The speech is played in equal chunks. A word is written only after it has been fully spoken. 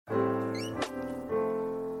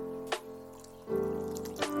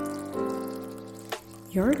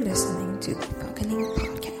You're listening to the Fucking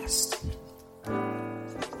Podcast.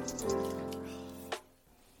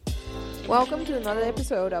 Welcome to another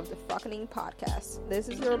episode of the Fucking Podcast. This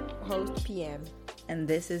is your host, PM. And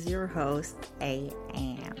this is your host,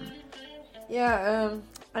 AM. Yeah,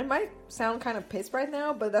 I might sound kind of pissed right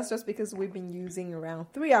now, but that's just because we've been using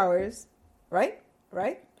around 3 hours, right?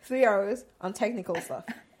 3 hours on technical stuff.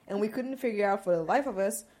 And we couldn't figure out for the life of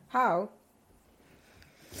us how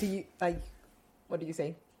to, what do you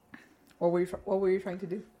say? What were you trying to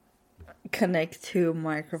do? Connect two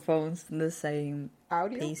microphones in the same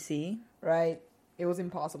Audio? PC. Right. It was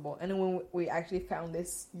impossible. And then when we actually found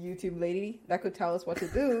this YouTube lady that could tell us what to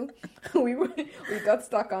do, we got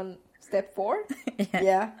stuck on step 4.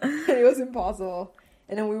 Yeah. And it was impossible.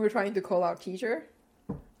 And then we were trying to call our teacher,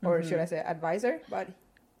 or should I say advisor, but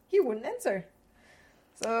he wouldn't answer.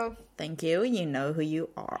 So Thank you. You know who you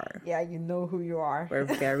are. yeah, you know who you are. We're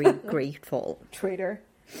very grateful. Traitor.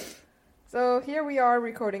 So here we are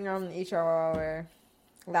recording on each of our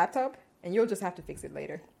laptop, and you'll just have to fix it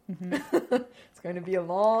later. It's going to be a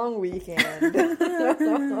long weekend.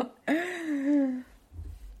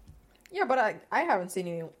 Yeah, but I haven't seen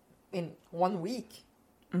you in 1 week.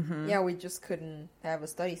 Yeah, we just couldn't have a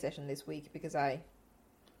study session this week because I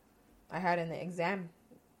had an exam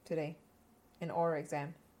today, an oral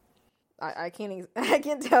exam. I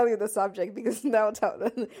can't tell you the subject because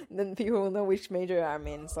then people will know which major I'm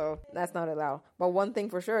in, so that's not allowed. But one thing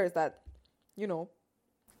for sure is that, oral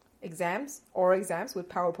exams with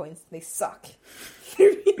PowerPoints, they suck.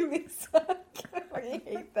 They really suck. I fucking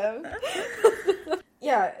hate them.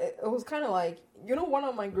 Yeah, it was kind of like, one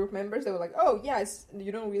of my group members, they were like, oh, yes,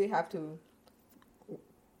 you don't really have to,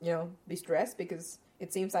 be stressed because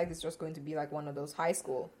it seems like it's just going to be like one of those high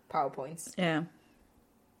school PowerPoints. Yeah.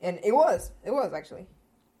 And it was actually.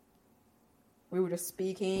 We were just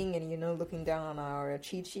speaking and, looking down on our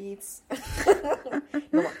cheat sheets.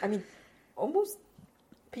 Almost,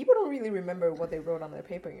 people don't really remember what they wrote on their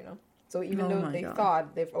paper, So even though they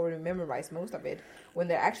thought they've already memorized most of it, when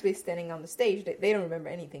they're actually standing on the stage, they don't remember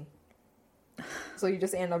anything. So you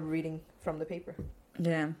just end up reading from the paper.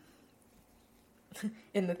 Yeah.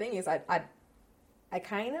 And the thing is, I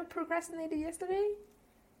kind of procrastinated yesterday.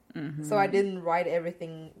 So I didn't write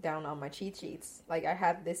everything down on my cheat sheets. Like, I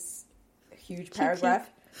had this huge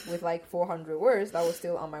paragraph with like 400 words that was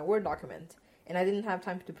still on my Word document. And I didn't have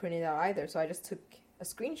time to print it out either. So I just took a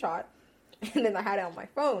screenshot and then I had it on my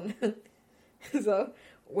phone. So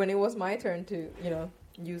when it was my turn to,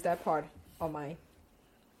 use that part of the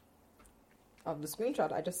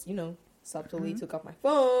screenshot, I just, subtly took off my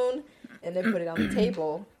phone and then put it on the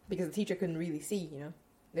table because the teacher couldn't really see,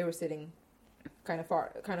 They were sitting kind of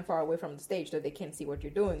far away from the stage, so they can't see what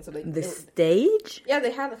you're doing. So Stage? Yeah,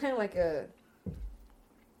 they had kind of like a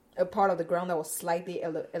part of the ground that was slightly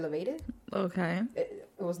elevated. Okay. It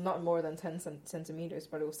was not more than 10 centimeters,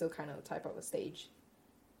 but it was still kind of the type of a stage.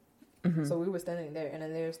 So we were standing there, and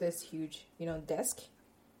then there's this huge, desk.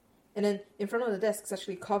 And then in front of the desk is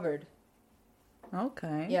actually covered.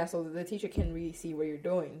 Okay. Yeah, so the teacher can't really see what you're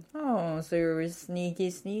doing. Oh, so you were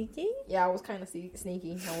sneaky? Yeah, I was kind of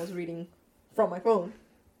sneaky. I was reading from my phone.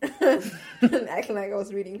 And acting like I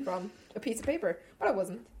was reading from a piece of paper. But I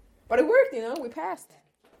wasn't. But it worked, we passed.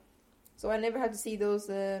 So I never had to see those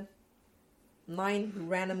 9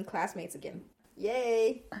 random classmates again.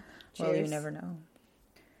 Yay! Cheers. Well, you never know.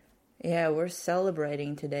 Yeah, we're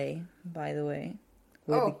celebrating today, by the way,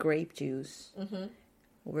 with the grape juice.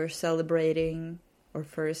 We're celebrating our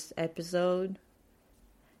first episode.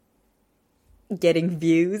 Getting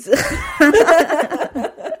views.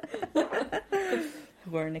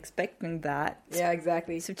 Weren't expecting that. Yeah,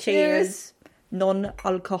 exactly. So cheers.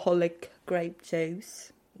 Non-alcoholic grape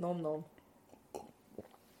juice. Nom.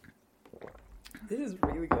 This is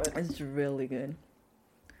really good. It's really good.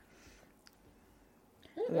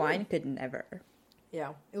 Wine could never.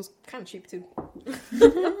 Yeah, it was kind of cheap too.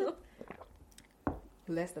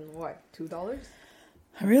 Less than what? $2?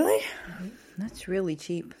 Really? That's really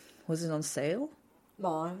cheap. Was it on sale?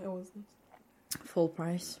 No, it wasn't. Full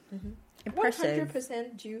price. Impressive.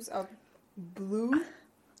 100% juice of blue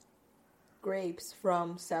grapes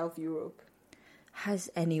from South Europe. Has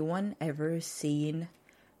anyone ever seen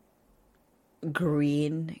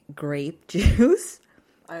green grape juice?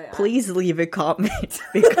 Please leave a comment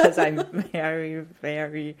because I'm very,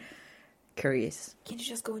 very curious. Can you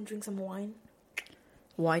just go and drink some wine?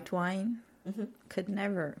 White wine could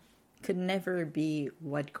never be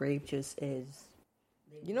what grape juice is.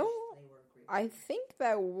 I think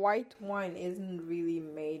that white wine isn't really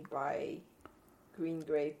made by green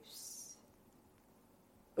grapes.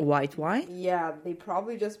 White wine? Yeah, they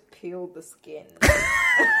probably just peeled the skin.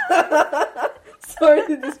 Sorry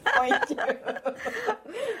to disappoint you.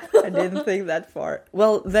 I didn't think that far.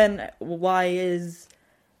 Well, then does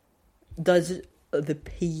the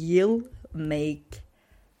peel make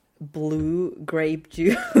blue grape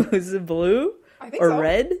juice blue or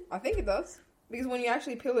red? I think it does. Because when you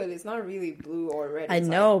actually peel it, it's not really blue or red. I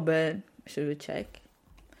know, but should we check?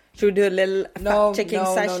 Should we do a little fact-checking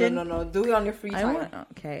session? No. Do it on your free time.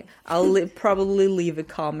 Okay. I'll probably leave a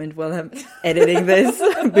comment while I'm editing this,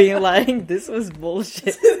 being like, this was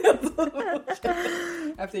bullshit.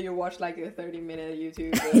 After you watch like a 30-minute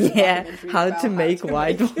YouTube how to make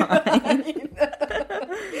white wine.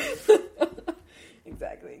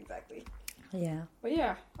 Exactly. Yeah. But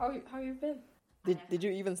yeah, how you been? Did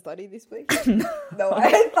you even study this week? No,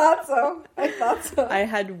 I thought so. I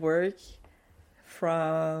had work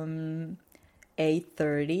from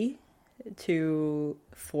 8:30 to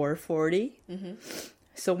 4:40. Mm-hmm.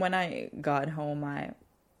 So when I got home, I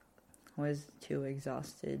was too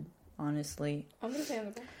exhausted, honestly.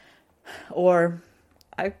 Understandable. Or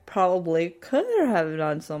I probably could have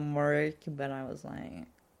done some work, but I was like...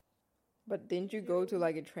 But didn't you go to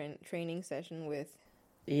like a training session with...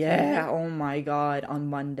 Yeah, oh my god, on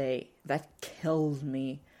Monday. That killed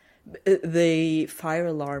me. The fire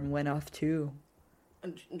alarm went off too.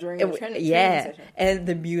 During the training session? And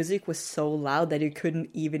the music was so loud that you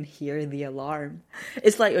couldn't even hear the alarm.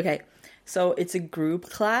 It's like, okay, so it's a group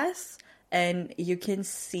class, and you can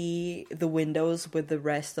see the windows with the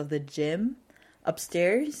rest of the gym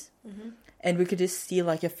upstairs. Mm-hmm. And we could just see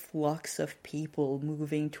like a flux of people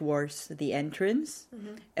moving towards the entrance.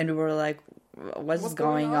 Mm-hmm. And we were like, what's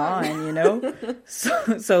going on? You know?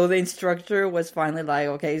 So the instructor was finally like,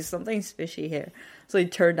 okay, something's fishy here. So he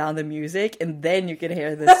turned down the music, and then you could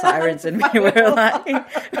hear the sirens, and we were like,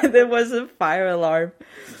 there was a fire alarm.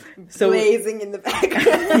 So, blazing in the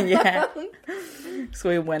background. Yeah. So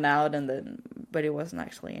we went out, but it wasn't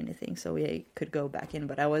actually anything, so we could go back in.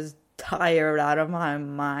 But I was tired out of my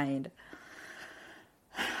mind.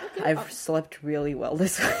 Okay, I've slept really well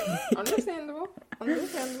this week. Understandable.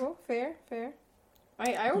 Fair.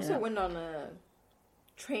 I also went on a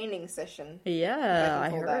training session. Yeah, I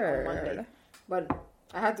heard. That on Monday. But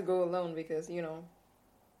I had to go alone because,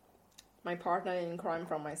 my partner in crime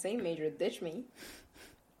from my same major ditched me.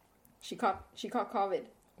 She caught COVID.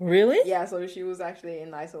 Really? Yeah, so she was actually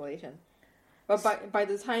in isolation. But by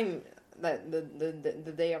the time that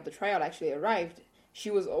the day of the tryout actually arrived,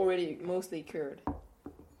 she was already mostly cured.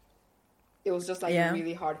 It was just like a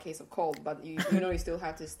really hard case of cold, but you still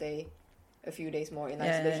have to stay a few days more in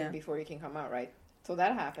isolation before you can come out, right? So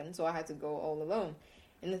that happened, so I had to go all alone.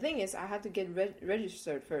 And the thing is, I had to get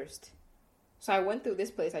registered first. So I went to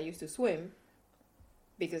this place I used to swim,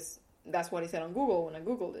 because that's what it said on Google when I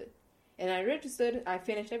Googled it. And I registered, I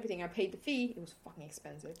finished everything, I paid the fee, it was fucking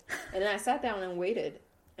expensive. And then I sat down and waited,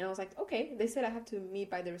 and I was like, okay, they said I have to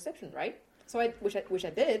meet by the reception, right? So which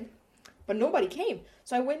I did, but nobody came.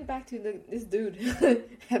 So I went back to this dude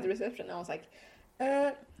at the reception, and I was like,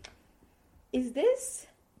 is this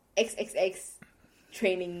XXX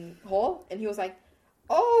training hall? And he was like,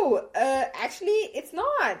 actually, it's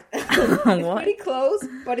not. It's pretty close,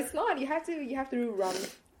 but it's not. You have to run.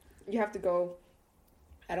 You have to go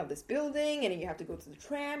out of this building, and then you have to go to the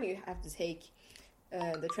tram. You have to take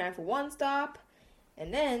the tram for one stop,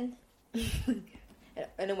 and then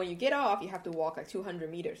when you get off, you have to walk like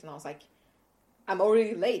 200 meters. And I was like, I'm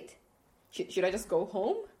already late. Should I just go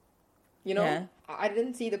home? Yeah. I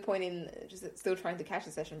didn't see the point in just still trying to catch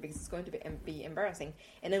the session because it's going to be embarrassing.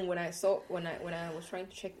 And then when I was trying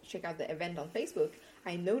to check out the event on Facebook,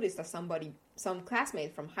 I noticed that some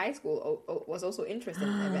classmate from high school was also interested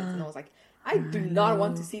in the event, and I was like, I do not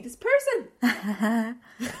want to see this person.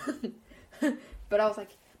 But I was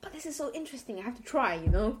like, but this is so interesting. I have to try,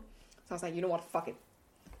 So I was like, you know what? Fuck it.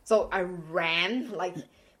 So I ran like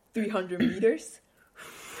 300 meters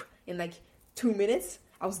in like 2 minutes.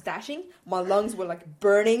 I was dashing. My lungs were like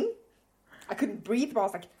burning. I couldn't breathe, but I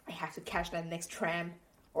was like, I have to catch that next tram,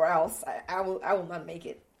 or else I will not make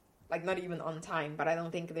it. Like, not even on time. But I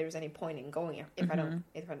don't think there's any point in going if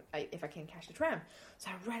I can't catch the tram.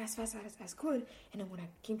 So I ran as fast as I could, and then when I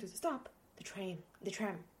came to the stop, the tram,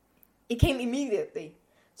 it came immediately.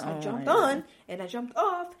 So I jumped on, and I jumped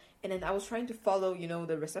off, and then I was trying to follow,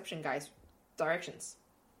 the reception guy's directions,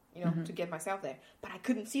 to get myself there. But I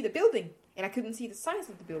couldn't see the building. And I couldn't see the signs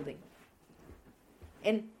of the building.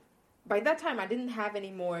 And by that time, I didn't have any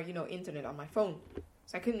more, internet on my phone.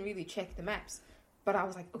 So I couldn't really check the maps. But I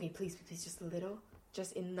was like, okay, please, just a little.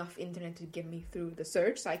 Just enough internet to get me through the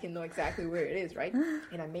search so I can know exactly where it is, right?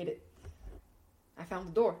 And I made it. I found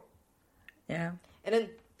the door. Yeah. And then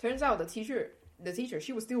turns out the teacher,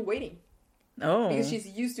 she was still waiting. Oh. Because she's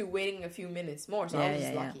used to waiting a few minutes more, so I was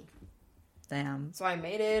just lucky. Damn. So I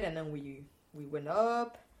made it, and then we went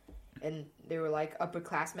up, and they were like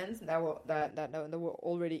upperclassmen that were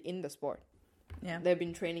already in the sport. Yeah. They've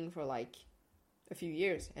been training for like a few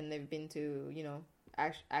years, and they've been to,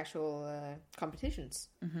 actual competitions.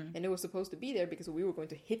 Mm-hmm. And it was supposed to be there because we were going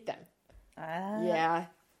to hit them. Ah. Yeah.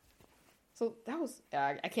 So that was,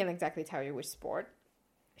 I can't exactly tell you which sport.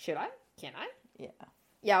 Should I? Can I? Yeah.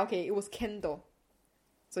 Yeah, okay, it was kendo.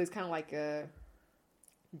 So it's kind of like a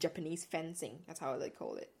Japanese fencing. That's how they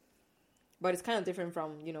call it. But it's kind of different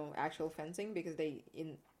from, actual fencing because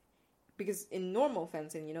in normal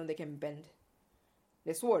fencing, they can bend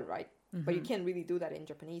the sword, right? Mm-hmm. But you can't really do that in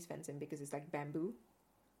Japanese fencing because it's like bamboo.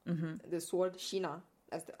 Mm-hmm. The sword, shina,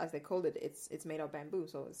 as they called it, it's made of bamboo,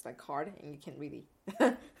 so it's like hard and you can't really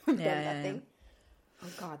bend that thing. Oh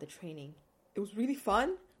god, the training. It was really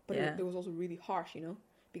fun, but it was also really harsh,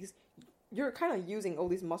 because you're kind of using all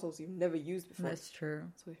these muscles you've never used before. That's true.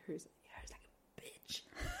 So it hurts like a bitch.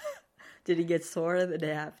 Did he get sore the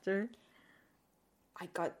day after? I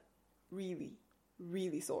got really,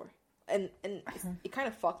 really sore. And it kind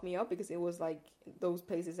of fucked me up because it was like those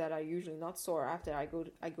places that are usually not sore after I go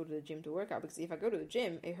to the gym to work out. Because if I go to the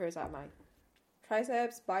gym, it hurts at my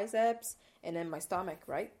triceps, biceps, and then my stomach,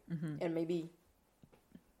 right? Mm-hmm. And maybe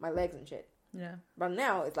my legs and shit. Yeah. But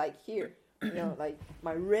now it's like here, like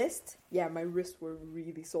my wrists. Yeah, my wrists were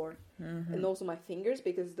really sore. Mm-hmm. And also my fingers,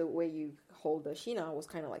 because the way you hold the shina was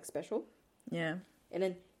kind of like special. Yeah. And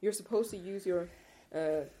then you're supposed to use your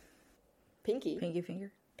pinky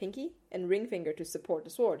and ring finger to support the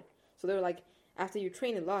sword. So they were like, after you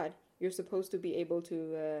train a lot, you're supposed to be able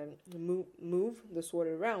to move the sword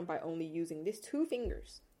around by only using these two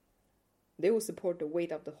fingers. They will support the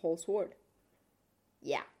weight of the whole sword.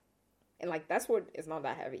 Yeah. And like that sword is not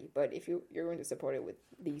that heavy, but if you're going to support it with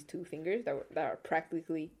these two fingers that are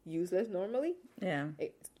practically useless normally,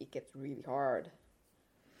 it gets really hard.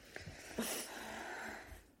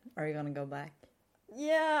 Are you gonna go back?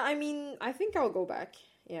 Yeah, I mean, I think I'll go back.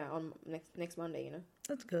 Yeah, on next Monday,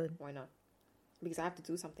 That's good. Why not? Because I have to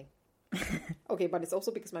do something. Okay, but it's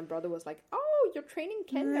also because my brother was like, "Oh, you're training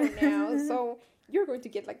kendo now, so you're going to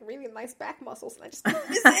get like really nice back muscles." And I just couldn't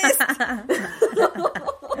resist.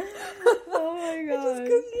 Oh my god! I just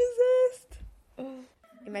couldn't resist.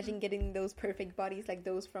 Imagine getting those perfect bodies like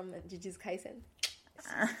those from Jujutsu Kaisen.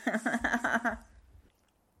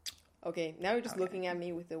 Okay, now you're just looking at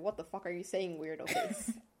me with the "what the fuck are you saying" weirdo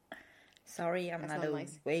face. Sorry, I'm not a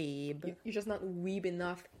nice. weeb. You're just not weeb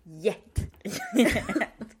enough yet.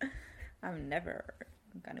 I'm never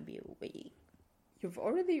gonna be a weeb. You've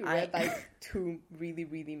already read like 2 really,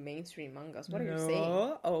 really mainstream mangas. What are you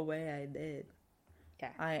saying? Oh wait, I did.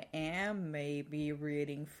 Yeah. I am maybe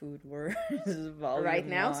reading Food Wars volume right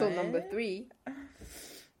now, 1. so number 3.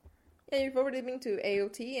 Yeah, you've already been to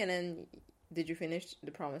AOT, and then did you finish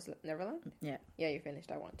The Promised Neverland? Yeah. Yeah, you finished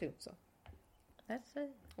that one too, so. That's it.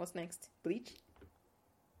 What's next? Bleach?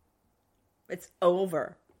 It's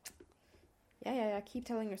over. Yeah. Keep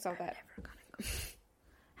telling yourself that. I'm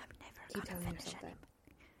never Keep telling yourself that.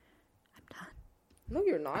 I'm done. No,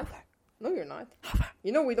 you're not. No, you're not.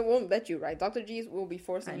 We won't let you, right? Dr. G will be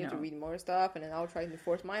forcing you to read more stuff, and then I'll try to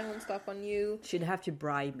force my own stuff on you. She'd have to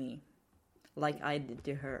bribe me, like I did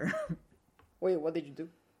to her. Wait, what did you do?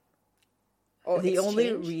 Oh, the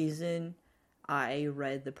only reason I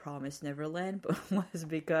read The Promised Neverland was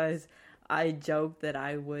because I joked that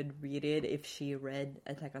I would read it if she read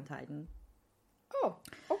Attack on Titan. Oh,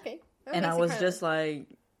 okay. And I was just like,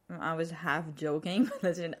 I was half joking,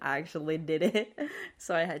 but then actually did it.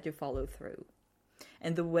 So I had to follow through.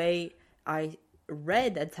 And the way I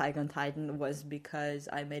read Attack on Titan was because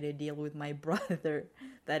I made a deal with my brother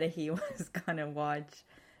that he was gonna watch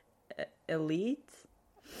Elite.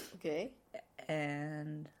 Okay.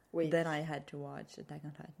 And then I had to watch Attack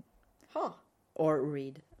on Titan. Huh. Or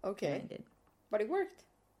read. Okay. And I did. But it worked.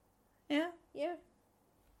 Yeah. Yeah.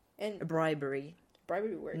 And bribery.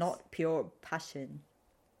 Bribery works. Not pure passion.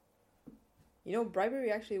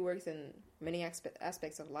 Bribery actually works in many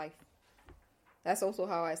aspects of life. That's also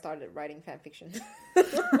how I started writing fanfiction.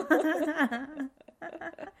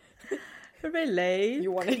 Really?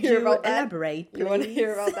 You want to hear about that? Elaborate, please. You want to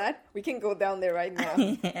hear about that? We can go down there right now.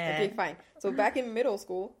 Yeah. Okay, fine. So back in middle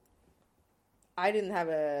school, I didn't have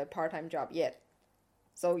a part-time job yet.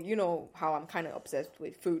 So you know how I'm kind of obsessed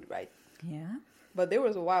with food, right? Yeah. But there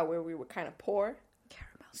was a while where we were kind of poor.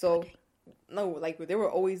 So, no, like there were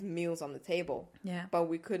always meals on the table. Yeah. But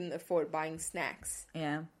we couldn't afford buying snacks.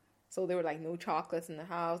 Yeah. So there were like no chocolates in the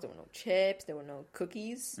house. There were no chips. There were no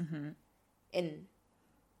cookies. And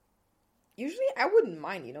usually I wouldn't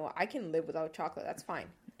mind, you know. I can live without chocolate. That's fine.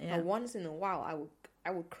 Yeah. But once in a while,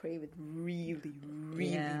 I would crave it really,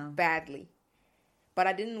 really badly. But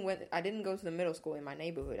I didn't go to the middle school in my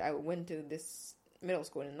neighborhood. I went to this middle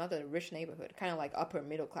school in another rich neighborhood, kind of like upper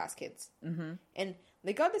middle class kids. And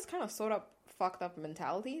they got this kind of sort of fucked up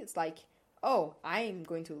mentality. It's like, oh, I'm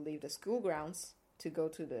going to leave the school grounds to go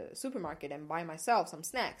to the supermarket and buy myself some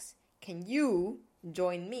snacks. Can you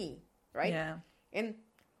join me? Right? Yeah. And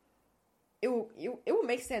it would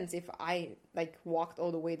make sense if I like walked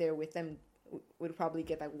all the way there with them. Would probably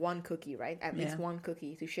get like one cookie, right? At least one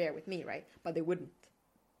cookie to share with me, right? But they wouldn't.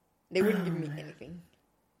 They wouldn't give me anything.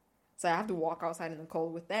 So I have to walk outside in the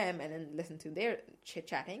cold with them and then listen to their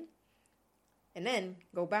chit-chatting. And then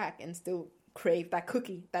go back and still crave that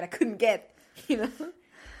cookie that I couldn't get, you know?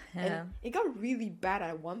 Yeah. And it got really bad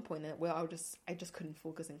at one point. And, well, I just couldn't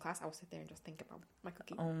focus in class. I would sit there and just think about my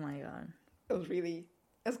cookie. Oh my god.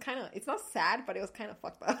 It's not sad, but it was kind of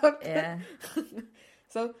fucked up. Yeah.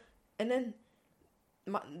 So, and then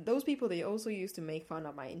those people, they also used to make fun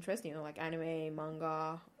of my interest, you know, like anime,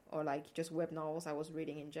 manga, or like just web novels I was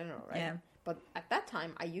reading in general, right? Yeah. But at that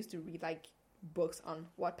time, I used to read like books on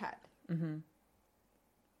Wattpad.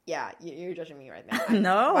 Yeah, you're judging me right now.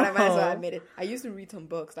 No. But I might as well admit it. I used to read some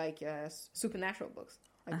books, like supernatural books,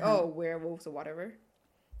 like werewolves or whatever.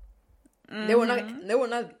 They were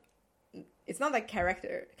not. It's not like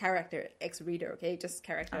character X reader, okay? Just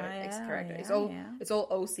character X character. It's all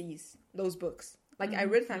OCs. Those books. Like I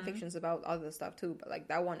read fan fictions about other stuff too, but like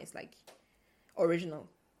that one is like original.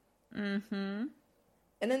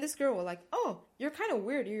 And then this girl was like, "Oh, you're kind of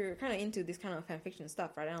weird. You're kind of into this kind of fan fiction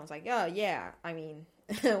stuff, right?" And I was like, "Oh yeah. I mean,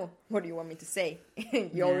 what do you want me to say?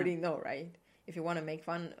 You already know, right? If you want to make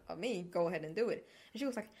fun of me, go ahead and do it." And she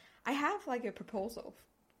was like, "I have like a proposal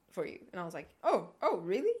for you." And I was like, "Oh,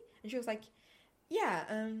 really?" And she was like, "Yeah,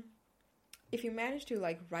 if you manage to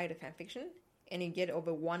like write a fan fiction and you get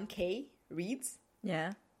over 1K reads,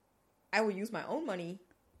 I will use my own money,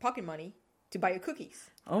 pocket money, to buy you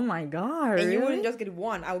cookies." Oh my god. And really? you wouldn't just get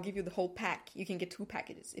one. I will give you the whole pack. You can get 2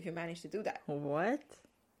 packages if you manage to do that. What?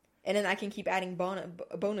 And then I can keep adding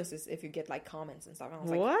bonuses if you get like comments and stuff. And I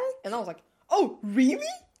was what? Like, and I was like, "Oh, really?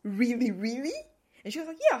 Really?" And she was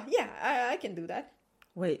like, "Yeah, I can do that."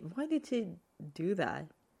 Wait, why did she do that?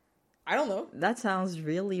 I don't know. That sounds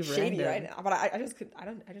really shady, random. right? But I just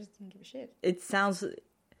didn't give a shit. It sounds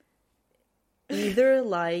either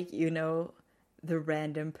like, you know, the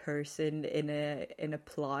random person in a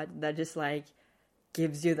plot that just like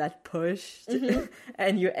gives you that push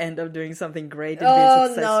and you end up doing something great and being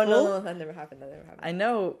successful. No, that never happened. I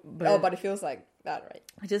know, but but it feels like that, right?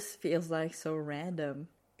 It just feels like so random.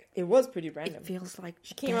 It was pretty random. It feels like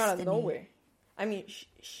she came out of nowhere. I mean,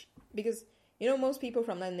 because you know most people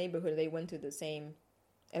from that neighborhood, they went to the same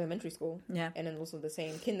elementary school, and then also the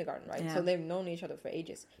same kindergarten, right? So they've known each other for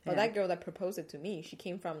ages. But that girl that proposed it to me, she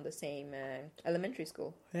came from the same elementary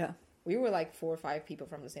school. Yeah, we were like 4 or 5 people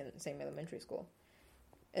from the same elementary school,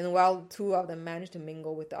 and while 2 of them managed to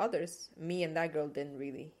mingle with the others, me and that girl didn't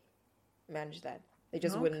really manage that. They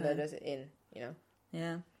just wouldn't let us in, you know.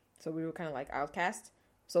 Yeah. So we were kind of like outcasts.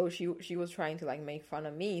 So she was trying to like make fun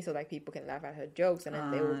of me so like people can laugh at her jokes and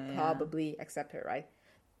then they would probably accept her, right?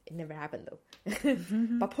 It never happened though.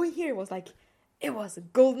 But point here was like, it was a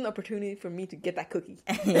golden opportunity for me to get that cookie.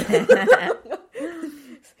 And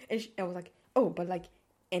I was like, oh, but like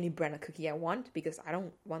any brand of cookie I want, because I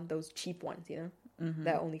don't want those cheap ones, you know,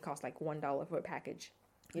 that only cost like $1 for a package.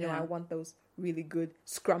 You know, I want those really good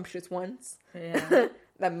scrumptious ones that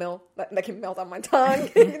can melt on my tongue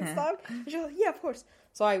and stuff. And she was like, yeah, of course.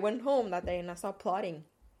 So I went home that day and I started plotting.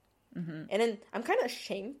 And then I'm kind of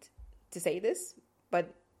ashamed to say this,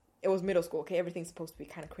 but it was middle school, okay? Everything's supposed to be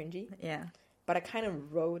kind of cringy. Yeah. But I kind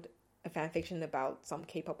of wrote a fan fiction about some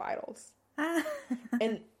K-pop idols.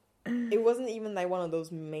 And it wasn't even like one of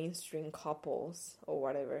those mainstream couples or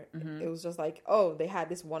whatever. It was just like, oh, they had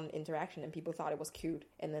this one interaction and people thought it was cute.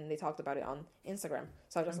 And then they talked about it on Instagram.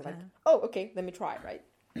 So I was just like, oh, okay, let me try it, right?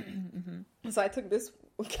 So I took this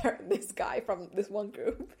guy from this one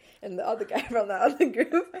group and the other guy from the other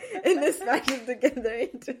group and they smashed them together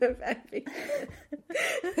into a fanfic.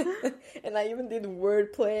 And I even did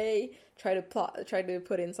wordplay, tried to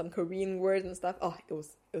put in some Korean words and stuff. Oh, it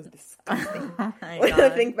was disgusting. When I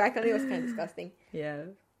think back on it, it was kind of disgusting. Yeah.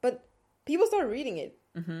 But people started reading it.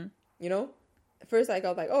 You know? At first I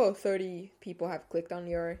got like, oh, 30 people have clicked on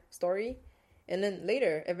your story. And then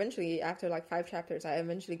later, eventually, after like 5 chapters, I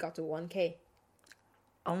eventually got to 1K.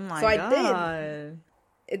 Oh my god. So I did.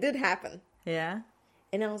 It did happen. Yeah.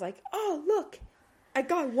 And I was like, oh, look, I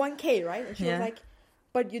got 1K, right? And she was like,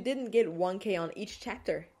 but you didn't get 1K on each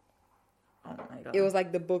chapter. Oh my god. It was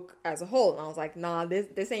like the book as a whole. And I was like, nah,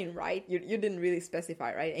 this ain't right. You didn't really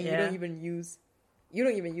specify, right? And you don't even use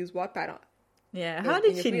Wattpad on. Yeah, how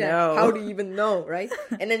did she know? How do you even know, right?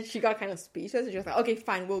 And then she got kind of speechless. And she was like, okay,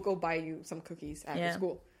 fine, we'll go buy you some cookies after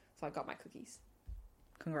school. So I got my cookies.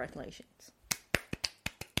 Congratulations.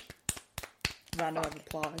 Round of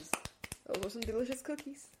applause. Those were some delicious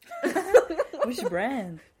cookies. Which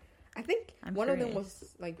brand? I think one of them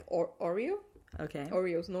was like Oreo. Okay.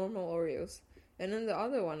 Oreos, normal Oreos. And then the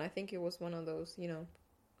other one, I think it was one of those, it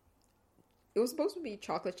was supposed to be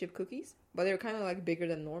chocolate chip cookies, but they were kind of like bigger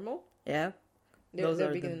than normal. Yeah. They're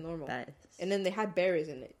bigger than normal. Best. And then they had berries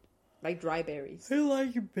in it. Like dry berries. I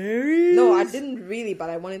like berries. No, I didn't really, but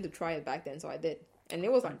I wanted to try it back then, so I did. And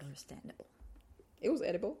it was like... Understandable. It was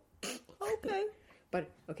edible. Okay.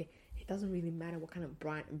 But, okay, it doesn't really matter what kind of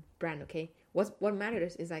brand, okay? What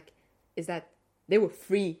matters is that they were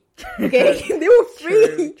free. Okay? They were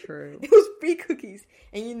free. True. It was free cookies.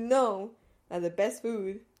 And you know that the best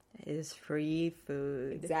food... is free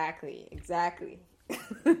food. Exactly.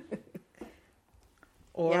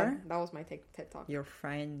 Or... yeah, that was my TED Talk. Your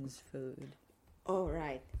friend's food. Oh,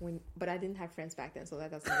 right. But I didn't have friends back then, so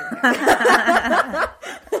that doesn't really count.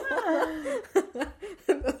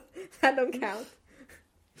 That don't count.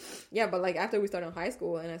 Yeah, but like after we started in high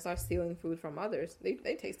school and I started stealing food from others, they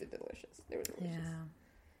tasted delicious. They were delicious. Yeah.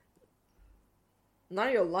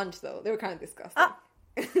 Not your lunch though. They were kind of disgusting.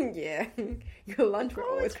 Yeah, your lunch were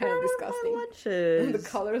always kind of disgusting. Lunches. The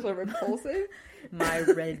colors were repulsive. My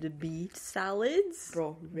red beet salads.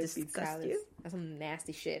 Bro, red beet salads. You? That's some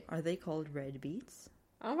nasty shit. Are they called red beets?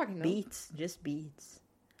 I don't fucking know. Beets, just beets.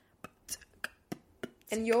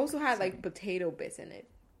 And you also had like potato bits in it.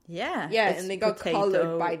 Yeah. Yeah, and they got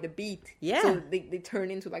colored by the beet. Yeah. So they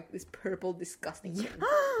turn into like this purple disgusting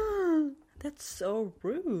thing. That's so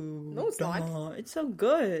rude. No, it's not. It's so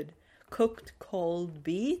good. Cooked cold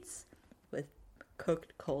beets with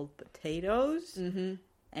cooked cold potatoes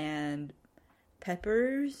and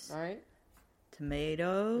peppers, right?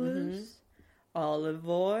 Tomatoes, olive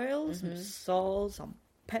oil, some salt, some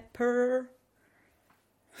pepper,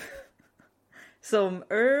 some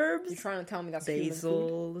herbs. You're trying to tell me that's basils.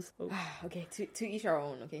 Human food? Oh. Okay, to each our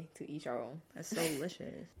own. Okay, to each our own. That's so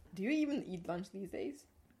delicious. Do you even eat lunch these days?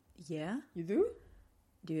 Yeah. You do?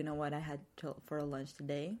 Do you know what I had for lunch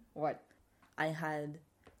today? What? I had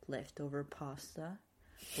leftover pasta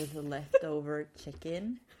with the leftover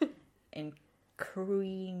chicken and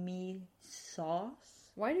creamy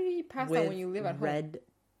sauce. Why do you eat pasta when you live at home? Red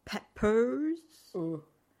peppers.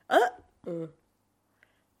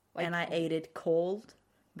 And I ate it cold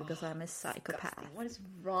because I'm a psychopath. Disgusting. What is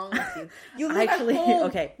wrong with you? You live at home.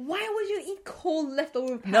 Okay. Why would you eat cold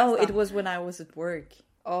leftover pasta? No, it was when I was at work.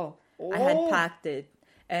 Oh. I had packed it.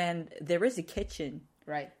 And there is a kitchen.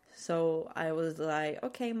 Right. So I was like,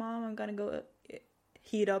 okay, Mom, I'm going to go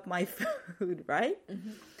heat up my food, right?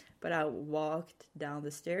 But I walked down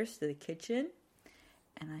the stairs to the kitchen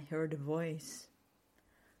and I heard a voice.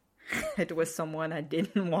 It was someone I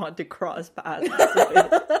didn't want to cross paths with.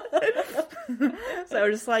 So I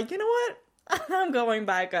was just like, you know what? I'm going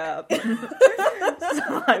back up.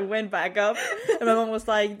 So I went back up and my mom was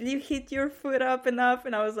like, did you heat your food up enough?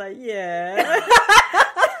 And I was like, yeah.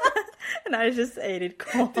 And I just ate it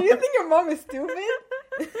cold. Do you think your mom is stupid?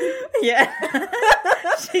 Yeah.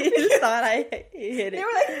 She just thought I hit it. There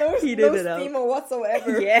were like no steam or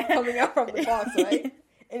whatsoever coming out from the box, right?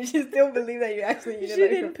 And she still believed that you actually ate it. She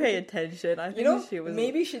didn't pay attention. I think she was...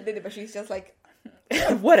 Maybe she did it, but she's just like...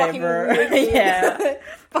 whatever. Yeah.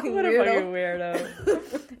 Fucking what weirdo. A fucking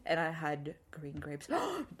weirdo. And I had green grapes.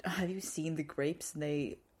 Have you seen the grapes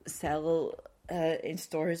they sell in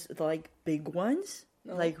stores, like big ones?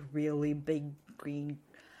 No. Like really big green.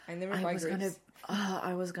 I never buy grapes.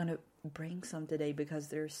 I was gonna bring some today because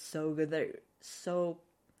they're so good. They're so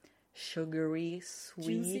sugary,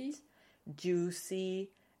 sweet, juicy,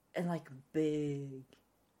 and like big.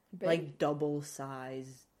 Like double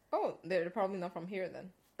size. Oh, they're probably not from here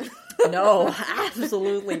then. No,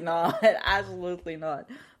 absolutely not. Absolutely not.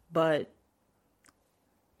 But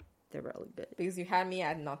they're really good. Because you had me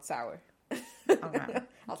at not sour. Okay. I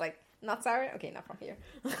was like, not sour? Okay, not from here.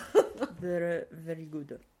 They're very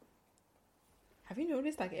good. Have you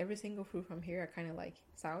noticed like every single fruit from here are kind of like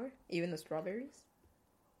sour? Even the strawberries?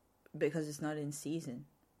 Because it's not in season.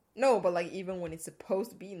 No, but like even when it's supposed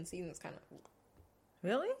to be in season, it's kind of...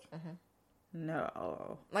 Really?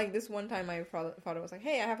 No. Like this one time my father was like,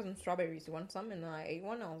 hey, I have some strawberries. You want some? And I ate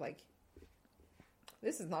one and I was like,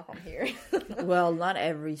 this is not from here. Well, not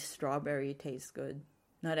every strawberry tastes good.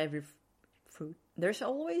 Not every fruit. There's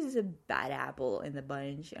always a bad apple in the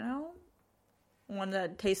bunch, you know? One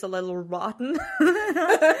that tastes a little rotten.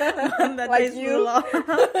 One that Like tastes you. a little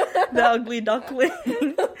the ugly duckling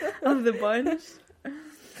of the bunch.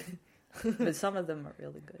 But some of them are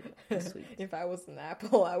really good and sweet. If I was an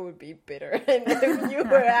apple, I would be bitter. And if you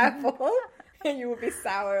were an apple, you would be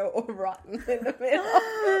sour or rotten in the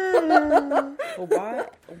middle.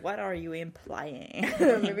 What are you implying?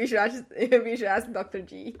 Maybe you should ask Dr.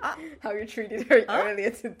 G how you treated her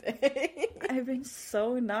earlier today. I've been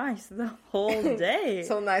so nice the whole day.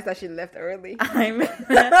 So nice that she left early. I'm in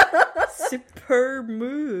a superb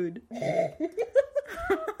mood.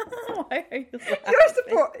 Why are you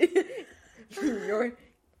laughing?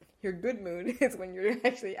 Your good mood is when you're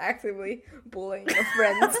actually actively bullying your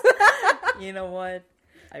friends. You know what?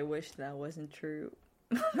 I wish that wasn't true,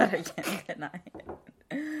 but I can't deny it.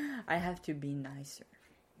 I have to be nicer.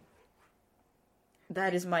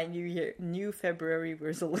 That is my new February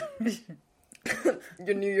resolution.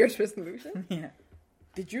 Your New Year's resolution? Yeah.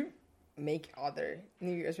 Did you make other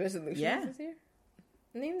New Year's resolutions this year?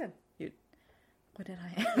 Name them. What did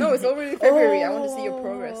I? No, it's already February. I want to see your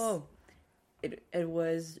progress. It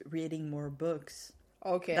was reading more books.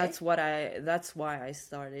 Okay. That's why I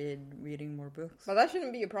started reading more books. But that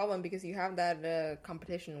shouldn't be a problem because you have that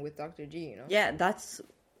competition with Dr. G, you know? Yeah, that's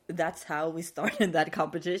how we started that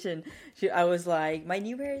competition. I was like, my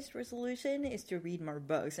New Year's resolution is to read more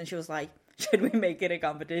books. And she was like, should we make it a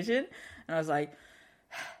competition? And I was like,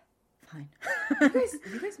 fine.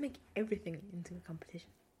 You guys make everything into a competition.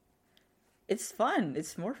 It's fun.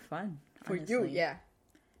 It's more fun. For honestly. you, yeah.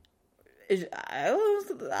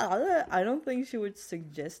 I don't think she would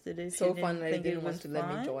suggest it if So she didn't fun that you think didn't it want was to let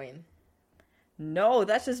me fun. join. No,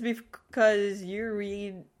 that's just because you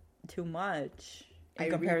read too much in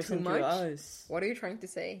comparison read too much? to us. What are you trying to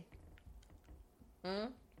say?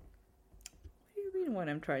 What do you mean what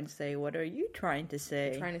I'm trying to say? What are you trying to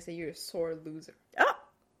say? I'm trying to say you're a sore loser.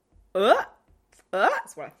 That's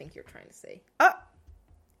That's what I think you're trying to say.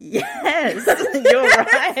 Yes, you're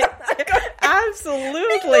right.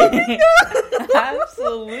 Absolutely.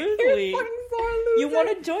 Absolutely. You want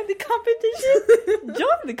to join the competition?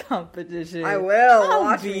 Join the competition. I will. I'll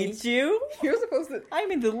Watch beat me. you. You're supposed to. I'm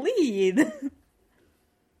in the lead.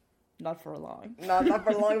 Not for long. Not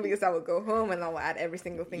for long because I will go home and I will add every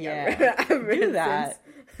single thing Yeah, I've read do that.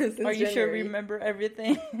 since Are you sure January. remember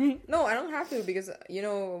everything? No, I don't have to because,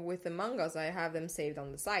 with the mangas, I have them saved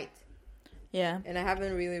on the site. Yeah. And I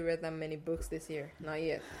haven't really read that many books this year. Not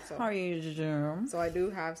yet. Are you sure? So I do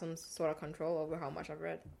have some sort of control over how much I've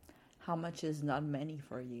read. How much is not many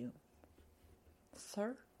for you,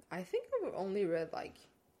 sir? I think I've only read like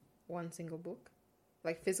one single book.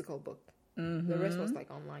 Like physical book. Mm-hmm. The rest was like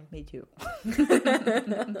online. Me too.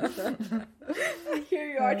 Here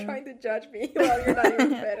you are trying to judge me while you're not even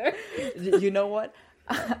better. You know what?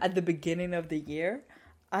 At the beginning of the year,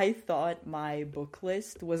 I thought my book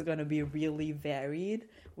list was gonna be really varied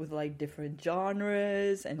with like different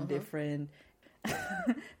genres and different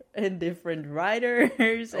and different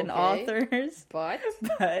writers and authors. But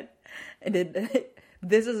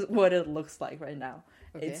this is what it looks like right now.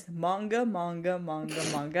 Okay. It's manga,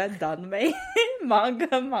 danmei,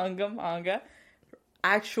 manga,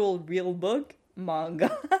 actual real book,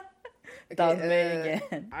 manga, danmei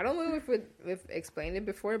again. I don't know if we've explained it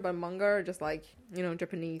before, but manga are just like,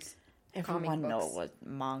 Japanese Everyone comic know books. what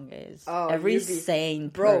manga is. Oh, Every you be- sane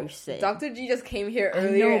Bro, person. Dr. G just came here I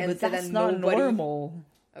earlier know, and but said that's that not nobody... normal.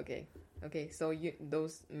 Okay, so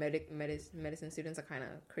those medicine students are kind of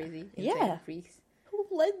crazy. Yeah. Insane freaks. Who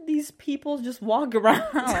let these people just walk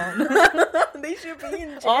around They should be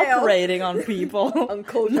in jail. operating on people,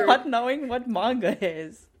 Uncultured. not knowing what manga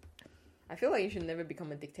is? I feel like you should never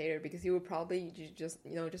become a dictator because you would probably just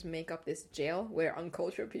make up this jail where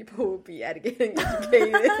uncultured people will be getting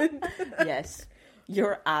educated. Yes,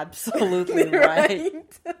 you're absolutely right.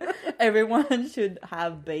 Everyone should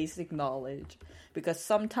have basic knowledge because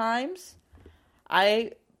sometimes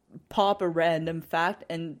I pop a random fact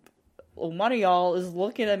and one of y'all is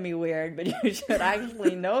looking at me weird, but you should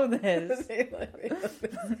actually know this.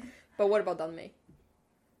 But what about Danmei?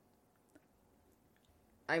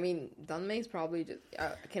 I mean, Danmei is probably just...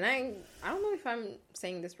 I don't know if I'm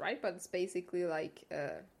saying this right, but it's basically like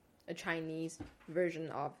a Chinese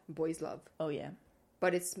version of Boys Love. Oh, yeah.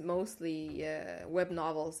 But it's mostly web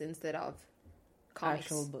novels instead of comics.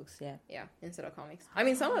 Actual books, yeah. Yeah, instead of comics. I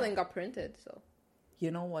mean, some of them got printed, so...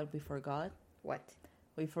 You know what we forgot? What?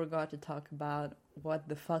 We forgot to talk about what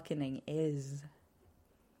the fucking is.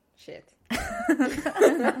 Shit.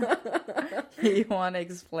 You want to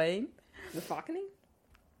explain? The fucking?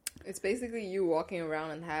 It's basically you walking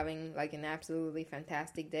around and having like an absolutely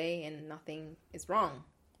fantastic day and nothing is wrong,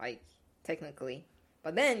 like technically.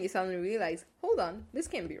 But then you suddenly realize, hold on, this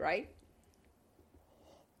can't be right.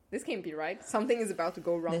 This can't be right. Something is about to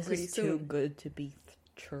go wrong pretty soon. This is too good to be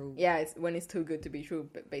true. Yeah, it's when it's too good to be true,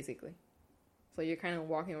 basically. So you're kind of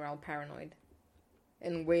walking around paranoid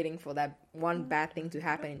and waiting for that one bad thing to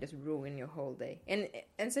happen and just ruin your whole day. And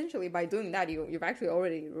essentially, by doing that, you've actually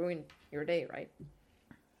already ruined your day, right?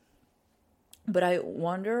 But I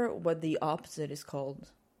wonder what the opposite is called.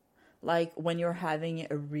 Like when you're having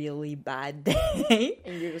a really bad day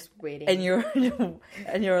and you're just waiting.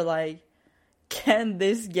 And you're like, can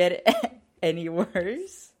this get any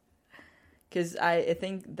worse? Because I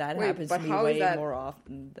think that happens to me way more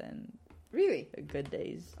often than really good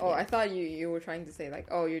days. Oh, yeah. I thought you were trying to say like,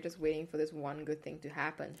 oh, you're just waiting for this one good thing to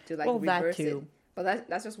happen to like reverse that too. It. But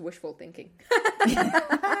that's just wishful thinking.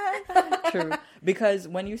 True. Because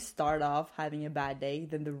when you start off having a bad day,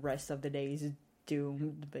 then the rest of the day is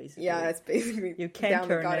doomed, basically. Yeah, it's basically you can't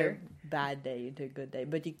turn a bad day into a good day,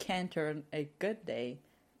 but you can turn a good day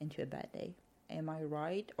into a bad day. Am I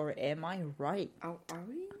right or am I right? Are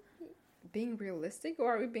we being realistic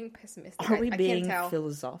or are we being pessimistic? Are we being can't tell.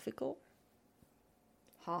 Philosophical?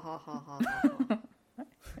 Ha ha ha ha ha.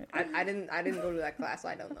 I didn't go to that class, so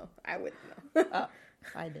I don't know. I wouldn't know.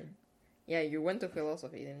 I did. Yeah, you went to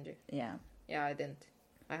philosophy, didn't you? Yeah. Yeah, I didn't.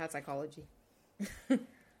 I had psychology.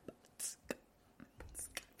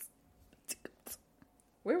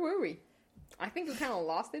 Where were we? I think we kind of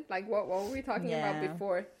lost it. Like, what were we talking about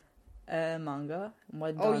before? Manga.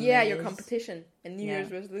 Your competition and New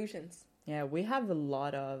Year's resolutions. Yeah, we have a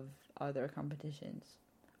lot of other competitions.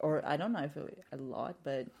 Or, I don't know if a lot,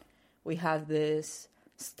 but we have this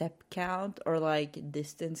step count or, like,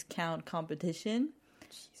 distance count competition.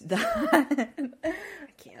 That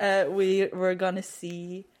we're gonna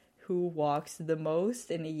see who walks the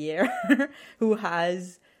most in a year. Who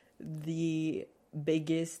has the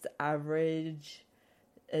biggest average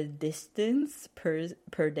distance per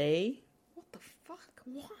day. What the fuck?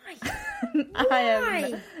 Why?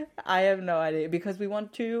 I have no idea, because we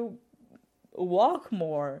want to walk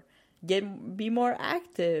more, be more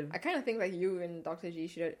active. I kind of think like you and Dr. G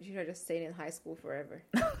should have just stayed in high school forever.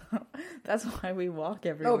 That's why we walk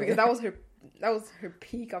everywhere. No, because that was her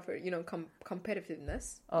peak of her,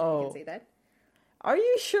 competitiveness. Oh, you can say that. Are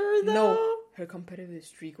you sure though? No, her competitive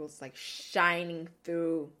streak was like shining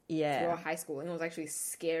through throughout high school, and it was actually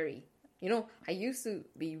scary. I used to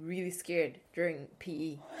be really scared during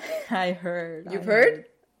PE. I heard. You've heard?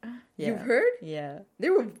 Yeah. You've heard? Yeah.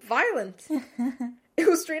 They were violent. It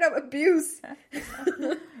was straight up abuse.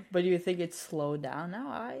 But do you think it's slowed down now?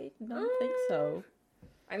 I don't think so.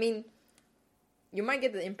 I mean, you might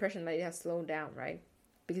get the impression that it has slowed down, right?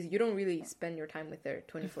 Because you don't really spend your time with her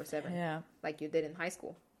 24/7. Yeah. Like you did in high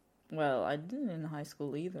school. Well, I didn't in high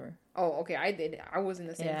school either. Oh, okay, I did. I was in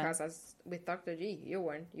the same class as with Dr. G. You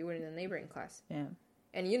weren't. You were in a neighboring class. Yeah.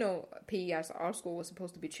 And PE as our school was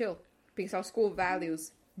supposed to be chill. Because our school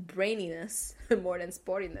values braininess more than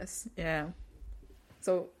sportiness. Yeah.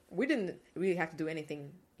 So we didn't really have to do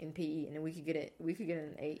anything in PE, and we could get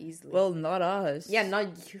an A easily. Well, not us. Yeah, not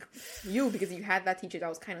you, because you had that teacher that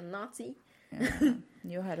was kind of Nazi. Yeah.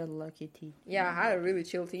 You had a lucky teacher. Yeah, I had a really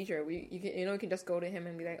chill teacher. You can just go to him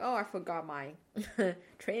and be like, "Oh, I forgot my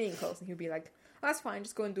training clothes," and he'd be like, oh, "That's fine,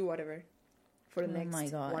 just go and do whatever for the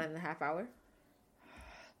next 1.5 hours."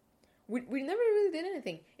 We never really did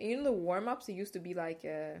anything, and the warm ups, it used to be like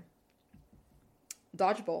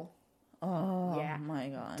dodgeball. Oh, yeah. My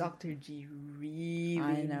God. Dr. G really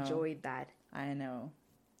enjoyed that. I know.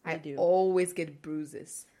 I do. Always get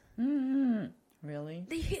bruises. Mm-hmm. Really?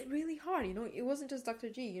 They hit really hard, It wasn't just Dr.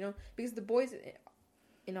 G, because the boys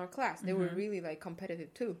in our class, they were really, like,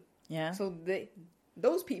 competitive, too. Yeah. So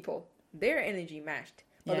those people, their energy matched.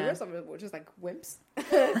 But the rest of it were just, like, wimps.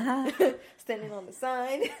 Standing on the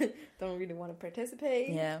side. Don't really want to participate.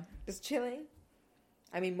 Yeah. Just chilling.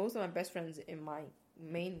 I mean, most of my best friends in my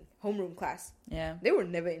main homeroom class, they were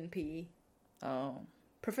never in PE. Oh.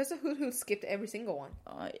 Professor Hoot skipped every single one.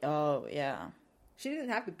 Oh, yeah. She didn't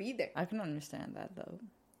have to be there. I can understand that, though.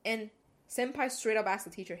 And Senpai straight up asked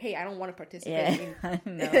the teacher, "Hey, I don't want to participate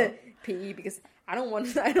in PE because I don't want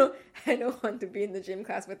to be in the gym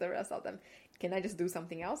class with the rest of them. Can I just do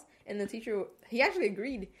something else?" And the teacher, he actually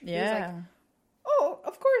agreed. Yeah. He was like, "Oh,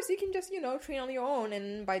 of course, you can just, train on your own,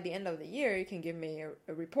 and by the end of the year, you can give me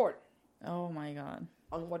a report." Oh my God.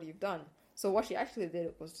 On what you've done. So what she actually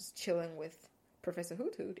did was just chilling with Professor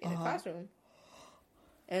Hoot in the classroom.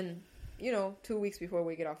 And, 2 weeks before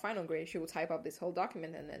we get our final grade, she will type up this whole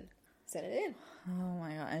document and then send it in. Oh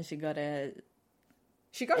my God. And she got a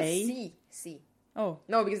She got A? C. C. Oh.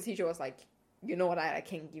 No, because the teacher was like, you know what, I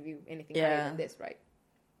can't give you anything higher than this, right?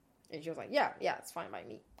 And she was like, yeah, it's fine by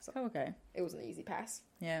me. So Okay. it was an easy pass.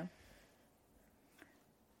 Yeah.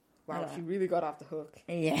 Wow, she really got off the hook.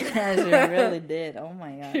 Yeah, she really did. Oh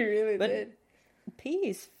my god. She really did. PE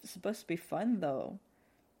is supposed to be fun though.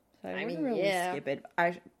 So I wouldn't mean, really yeah. skip it.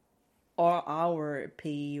 Our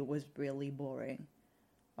PE was really boring.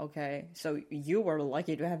 Okay, so you were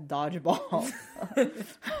lucky to have dodgeball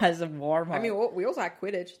as a warm-up. I mean, we also had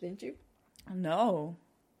Quidditch, didn't you? No.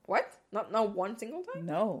 What? Not one single time?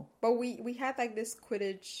 No. But we had like this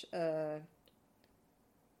Quidditch,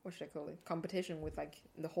 what should I call it? Competition with like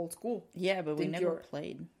the whole school. Yeah, but we never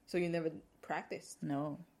played. So you never practiced?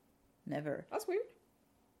 No, never. That's weird.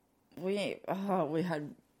 We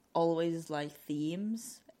had always like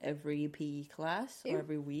themes every PE class or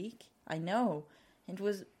every week. I know. It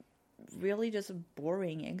was really just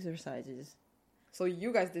boring exercises. So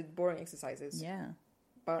you guys did boring exercises? Yeah.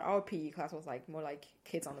 But our PE class was like more like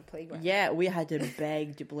kids on the playground. Yeah, we had to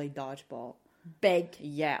beg to play dodgeball. Beg?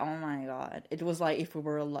 Yeah, oh my god. It was like if we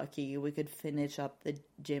were lucky, we could finish up the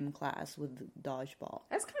gym class with dodgeball.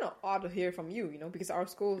 That's kind of odd to hear from you, because our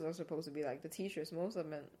schools are supposed to be like the teachers. Most of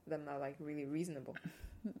them are like really reasonable.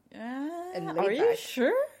 And laid are you back.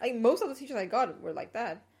 sure? Like most of the teachers I got were like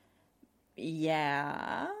that.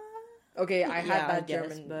 Yeah. Okay, I had that guess,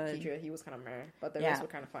 German teacher. He was kind of meh, but the rest were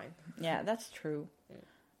kind of fine. Yeah, that's true. Yeah.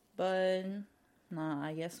 But nah,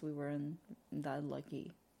 I guess we weren't that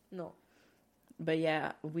lucky. No.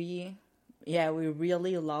 But we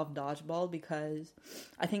really love dodgeball because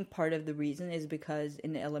I think part of the reason is because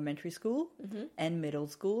in elementary school and middle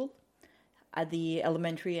school, at the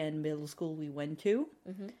elementary and middle school we went to,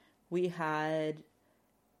 we had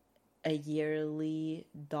a yearly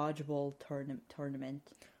dodgeball tournament.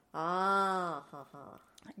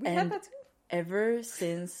 We had that too. Ever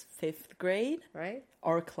since 5th grade, right?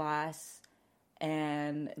 Our class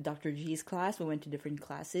and Dr. G's class, we went to different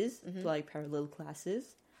classes, like parallel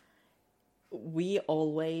classes. We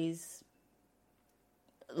always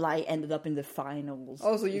like ended up in the finals.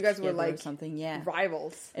 Oh, so you guys were like something, yeah,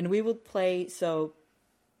 rivals. And we would play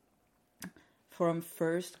from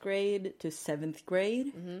 1st grade to 7th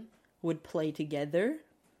grade, would play together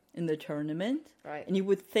in the tournament. Right. And you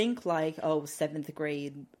would think like, oh, 7th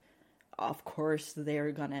grade, of course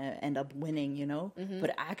they're gonna end up winning,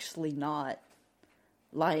 but actually not.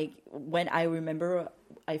 Like, when I remember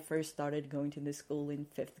I first started going to this school in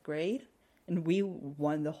 5th grade, and we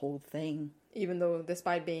won the whole thing. Even though,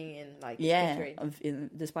 despite being in, 5th grade?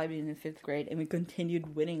 Despite being in 5th grade, and we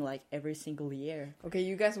continued winning, every single year. Okay,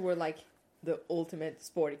 you guys were, the ultimate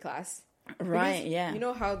sporty class. Right, because yeah. You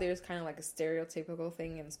know how there's kind of, a stereotypical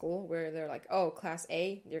thing in school, where they're like, oh, class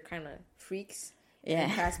A, they're kind of freaks. Yeah.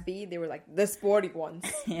 And class B, they were, the sporty ones.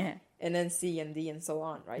 Yeah. And then C and D and so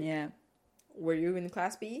on, right? Yeah. Were you in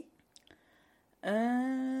class B? Good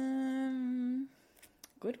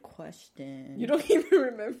question. You don't even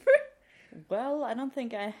remember? Well, I don't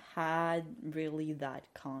think I had really that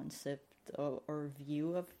concept or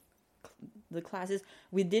view of the classes.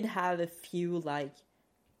 We did have a few,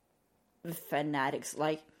 fanatics,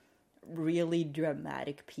 really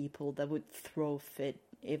dramatic people that would throw fit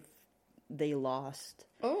if they lost.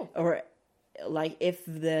 Oh. Or, if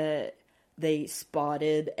they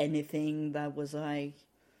spotted anything that was,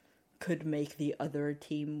 could make the other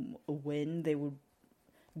team win, they would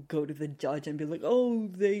go to the judge and be like, oh,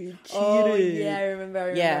 they cheated. Oh, yeah, I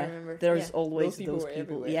remember. There's always those people.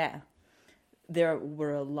 Everywhere. Yeah. There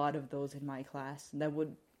were a lot of those in my class that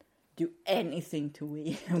would do anything to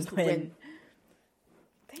win.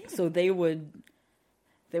 Damn. So they would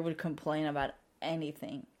complain about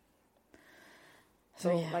anything.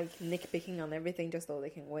 So, nitpicking on everything just so they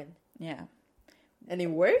can win. Yeah. And it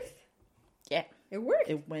worked? Yeah. It worked?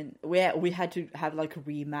 It went. We had to have,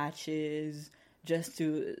 rematches just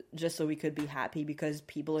so we could be happy because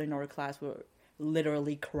people in our class were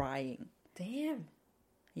literally crying. Damn.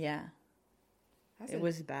 Yeah. It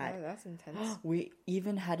was bad. That's intense. We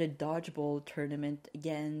even had a dodgeball tournament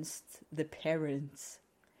against the parents.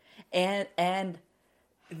 And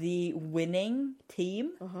the winning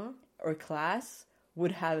team or class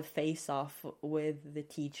would have a face-off with the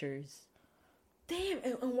teachers. Damn,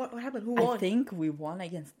 and what happened? Who won? I think we won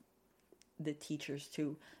against the teachers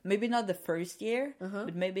too. Maybe not the first year,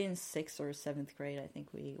 but maybe in 6th or 7th grade I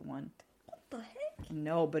think we won. What the heck?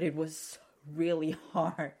 No, but it was really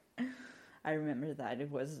hard. I remember that. It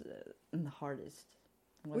was the hardest.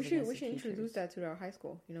 We should introduce that to our high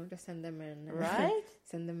school. Just send them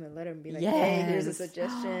send them a letter and be like, yes. Hey, here's a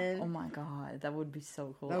suggestion. Oh my god, that would be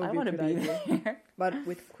so cool. That would I want to be there. But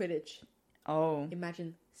with Quidditch. Oh.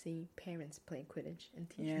 Imagine seeing parents playing Quidditch and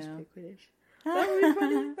teachers Yeah. play Quidditch. That would be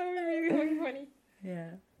funny. That would be really funny. Yeah.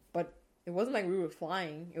 But it wasn't like we were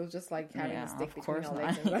flying. It was just like having a stick of between course our not.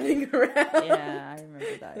 legs and running around. Yeah, I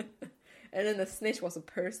remember that. And then the snitch was a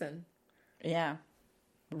person Yeah.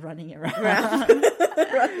 Running around.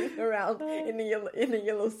 running around in the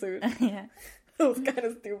yellow suit. Yeah. It was kind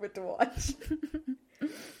of stupid to watch.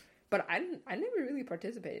 But I never really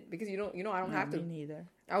participated because I don't have to. Me neither.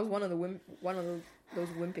 I was one of those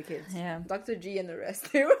wimpy kids. Yeah. Dr. G and the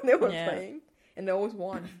rest they were Yeah. playing and they always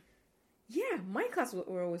won. Yeah, my class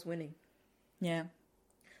were always winning. Yeah.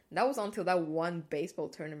 That was until that one baseball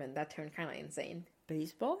tournament that turned kind of insane.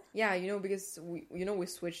 Baseball? Yeah, because we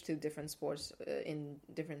switched to different sports in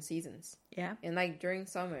different seasons. Yeah. And like during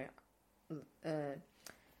summer,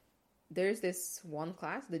 there's this one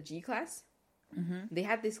class, the G class. Mm-hmm. They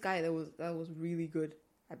had this guy that was really good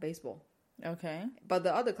at baseball. Okay. But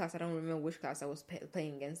the other class, I don't remember which class I was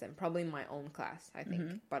playing against them. Probably my own class, I think.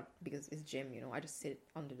 Mm-hmm. But because it's gym, I just sit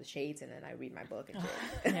under the shades and then I read my book and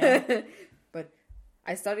Yeah. shit. But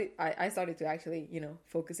I started to actually,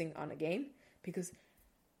 focusing on a game because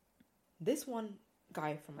this one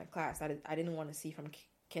guy from my class that I didn't want to see from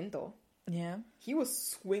Kento, Yeah. he was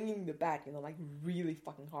swinging the bat, like really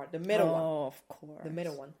fucking hard. The middle one. Oh, of course. The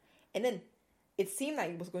middle one. And then it seemed like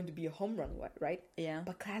it was going to be a home run, right? Yeah.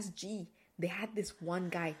 But class G, they had this one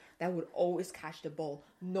guy that would always catch the ball,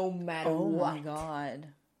 no matter Oh what. my god.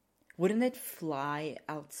 Wouldn't it fly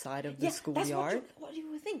outside of the schoolyard? That's what you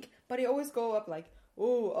would think. But it always go up like,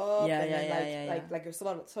 up, Yeah, and yeah, then yeah. like a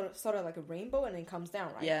sort of like a rainbow, and then comes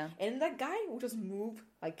down, right? Yeah. And that guy would just move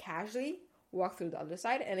like casually, walk through the other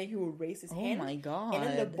side, and then he would raise his Oh hand. my god. And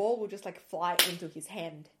then the ball would just like fly into his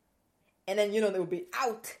hand. And then, they would be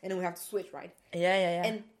out, and then we have to switch, right? Yeah.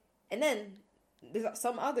 And then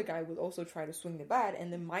some other guy would also try to swing the bat,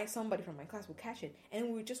 and then somebody from my class would catch it,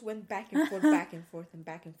 and we just went back and forth, back and forth, and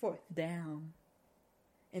back and forth. Damn.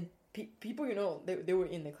 And people, they were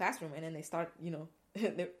in the classroom, and then they start,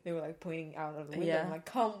 they were like pointing out of the window, and like,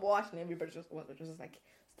 come watch, and everybody was just like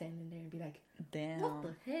standing there and be like, Damn. what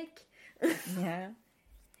the heck? Yeah.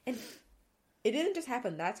 And it didn't just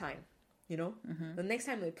happen that time, Mm-hmm. The next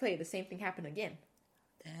time they played, the same thing happened again.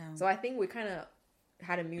 Damn. So I think we kind of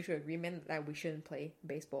had a mutual agreement that we shouldn't play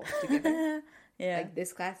baseball together. Yeah. Like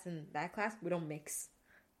this class and that class, we don't mix.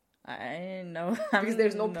 I know. Because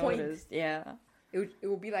there's no point. Noticed. Yeah. It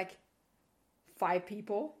would be like 5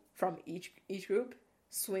 people from each group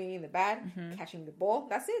swinging the bat, catching the ball.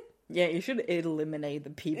 That's it. Yeah, you should eliminate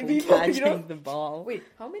the people People, catching the ball. Wait,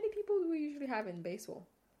 how many people do we usually have in baseball?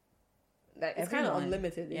 It's kind of Everyone.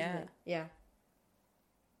 unlimited, isn't Yeah. it? Yeah.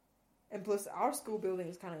 And plus, our school building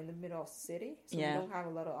is kind of in the middle of the city, so we don't have a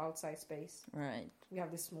lot of outside space. Right. We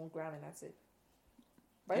have this small ground, and that's it.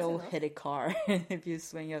 But You'll it's enough. hit a car if you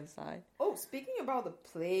swing outside. Oh, speaking about the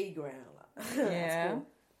playground. Yeah. Cool.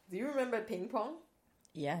 Do you remember ping pong?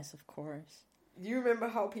 Yes, of course. Do you remember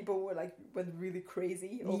how people went really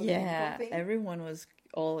crazy over the ping Yeah, pong thing? everyone was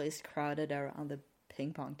always crowded around the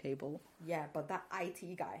ping pong table. Yeah, but that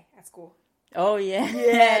IT guy at school. Oh, yeah.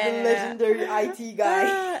 Yeah, the legendary IT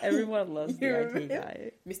guy. Everyone loves the You IT remember him?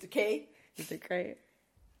 guy. Mr. K. He's a great.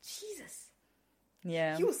 Jesus.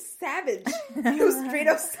 Yeah. He was savage. He was straight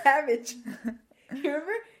up savage. You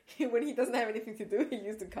remember? When he doesn't have anything to do, he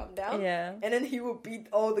used to come down. Yeah. And then he would beat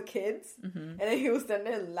all the kids. Mm-hmm. And then he would stand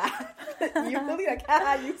there and laugh. Usually like,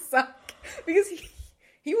 haha, you suck. Because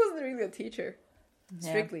he wasn't really a teacher.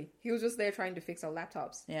 Strictly. He was just there trying to fix our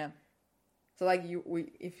laptops. Yeah. So like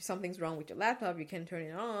if something's wrong with your laptop, you can turn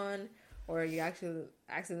it on, or you actually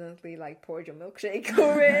accidentally like poured your milkshake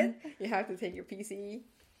over it. You have to take your PC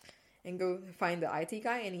and go find the IT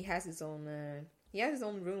guy, and he has his own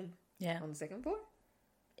room. Yeah. On the second floor.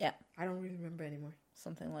 Yeah. I don't really remember anymore.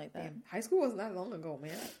 Something like that. Damn, high school wasn't that long ago,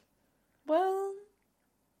 man. Well.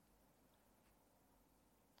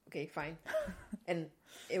 Okay, fine. And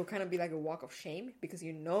it will kind of be like a walk of shame because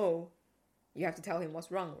you have to tell him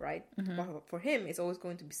what's wrong, right? Mm-hmm. But for him, it's always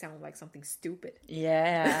going to sound like something stupid.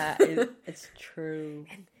 Yeah, it's true.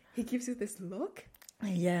 And he gives you this look.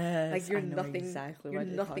 Yes, Like you're I know nothing. exactly You're what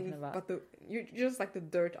you're nothing talking about. but you're just like the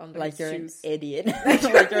dirt under Like his you're shoes. an idiot. Like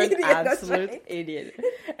you're like you're an an idiot, that's absolute right. idiot.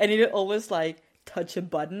 And you always like touch a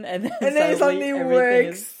button and then, And then suddenly it everything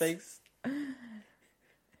works. is fixed.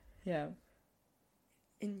 Yeah.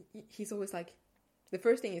 And he's always like, the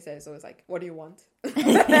first thing he says is always like, "What do you want?" What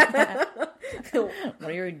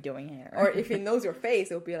are you doing here? Or if he knows your face,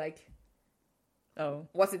 it'll be like, oh,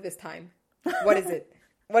 "What's it this time? What is it?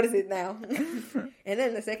 What is it now?" And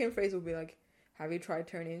then the second phrase will be like, "Have you tried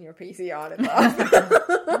turning your PC on and off?"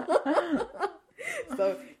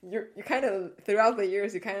 So you kind of, throughout the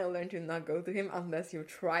years, you kind of learn to not go to him unless you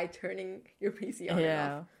try turning your PC on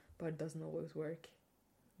and off. But it doesn't always work.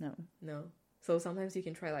 No. So sometimes you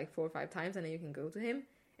can try like 4 or 5 times and then you can go to him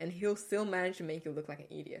and he'll still manage to make you look like an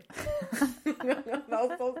idiot. That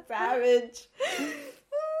was so savage.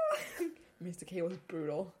 Mr. K was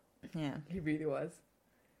brutal. Yeah. He really was.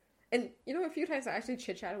 And, you know, a few times I actually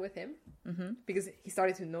chit-chatted with him. Because he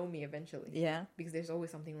started to know me eventually. Yeah. Because there's always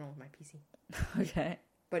something wrong with my PC. Okay.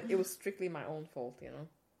 But it was strictly my own fault, you know?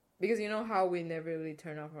 Because you know how we never really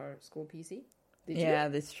turn off our school PC? Did you? Yeah,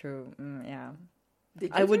 that's true. Yeah. Did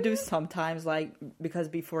you I would turn do it off? sometimes, like, because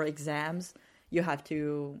before exams, you have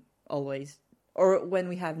to always, or when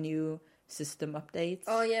we have new system updates.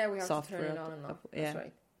 Oh, yeah, we have to software turn it on and off. That's yeah.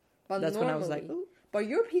 right. But That's normally, when I was like, ooh. But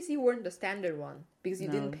your PC weren't the standard one because you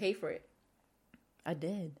didn't No. pay for it. I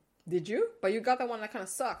did. Did you? But you got that one that kind of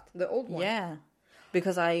sucked, the old one. Yeah.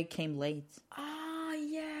 Because I came late. Ah,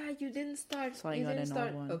 yeah, you didn't start. So I you got didn't an start.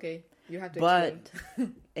 old one. Okay, you have to But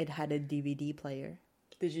explain. it had a DVD player.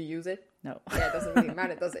 Did you use it? No. Yeah, it doesn't really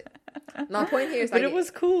matter, does it? My point here is But like, it was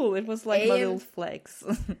cool. It was like my AM little flex.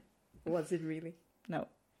 was it really? No.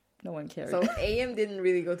 No one cared. So AM didn't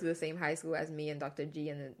really go to the same high school as me and Dr. G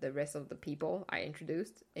and the rest of the people I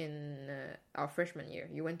introduced in our freshman year.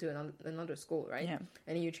 You went to another school, right? Yeah.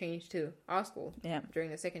 And you changed to our school Yeah.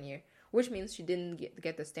 during the second year, which means she didn't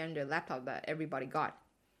get the standard laptop that everybody got.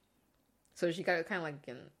 So she got kind of like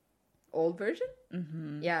an old version.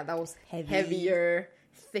 Mm-hmm. Yeah, that was Heavy. heavier,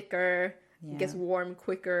 thicker, Yeah. gets warm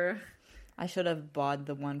quicker. I should have bought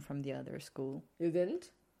the one from the other school. You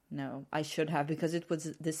didn't? No, I should have because it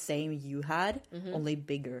was the same you had, only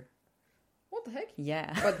bigger. What the heck?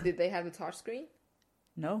 Yeah. But did they have the touch screen?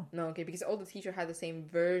 No. No, okay, because all the teacher had the same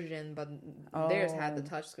version, but theirs had the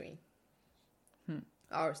touch screen.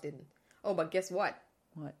 Ours didn't. Oh, but guess what?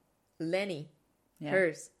 What? Lenny, Yeah.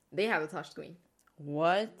 hers, they have a touch screen,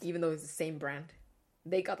 What? even though it's the same brand.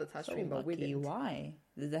 They got the touch So screen, but we lucky. didn't. Why?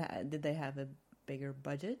 Did they have a bigger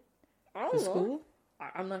budget? I don't The know. school?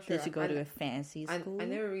 I'm not sure. Did you go to a fancy school? I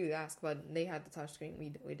never really asked, but they had the touch screen.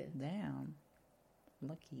 We didn't. Damn.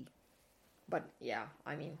 Lucky. But yeah,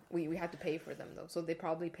 I mean, we had to pay for them though, so they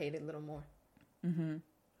probably paid a little more. Mm-hmm.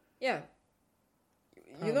 Yeah.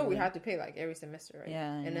 You know we Probably. have to pay like every semester, right?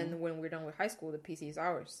 Yeah, I And then know. when we're done with high school, the PC is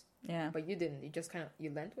ours. Yeah. But you didn't. You just kind of, you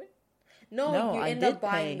lent it? No, No, you I end did up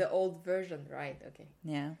buying pay. the old version, right? Okay.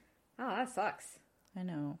 Yeah. Oh, that sucks. I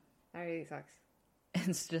know. That really sucks.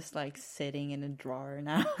 It's just like sitting in a drawer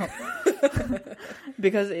now.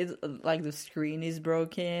 Because it's like the screen is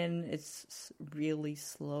broken. It's really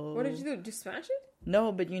slow. What did you do? Just smash it?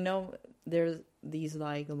 No, but you know, there's these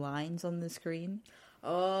like lines on the screen.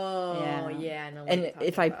 Oh, Yeah. yeah. I know what And you're talking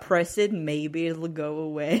if I about. press it, maybe it'll go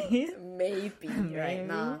away. Maybe, right? Maybe.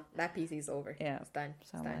 Nah, that PC's over. Yeah. It's done.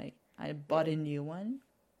 It's So done. like, I bought a new one.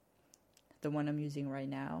 The one I'm using right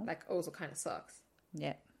now. Like, also kind of sucks.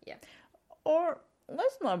 Yeah. Yeah. Or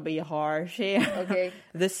let's not be harsh here. Okay.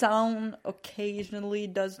 The sound occasionally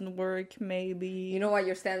doesn't work, maybe. You know what?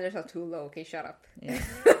 Your standards are too low. Okay, shut up. Yeah.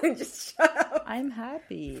 Just shut up. I'm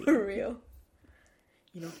happy. For real.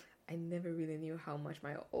 You know, I never really knew how much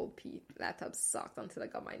my old laptop sucked until I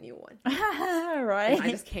got my new one. Right? And I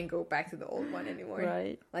just can't go back to the old one anymore.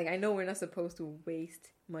 Right. Like, I know we're not supposed to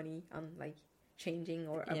waste money on, like, changing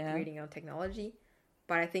or Yeah. upgrading our technology.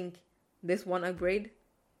 But I think this one upgrade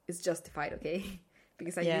is justified, okay?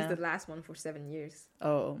 Because I Yeah. used the last one for 7 years.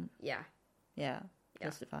 Oh, Yeah. yeah. Yeah.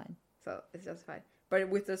 Justified. So, it's justified. But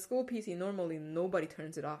with the school PC, normally nobody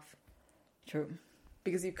turns it off. True.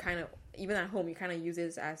 Because you kind of, even at home, you kind of use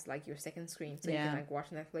it as, like, your second screen. So you Yeah. can, like, watch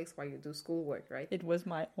Netflix while you do schoolwork, right? It was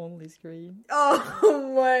my only screen.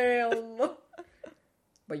 Oh, well.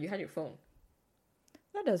 But you had your phone.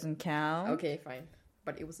 That doesn't count. Okay, fine.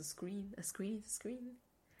 But it was a screen. A screen is a screen.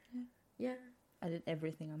 Yeah. I did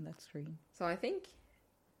everything on that screen. So I think,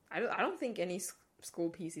 I don't think any school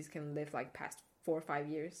PCs can live, like, past 4 or 5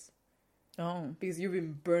 years. Oh. Because you've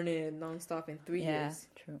been burning it nonstop in 3 Yeah, years.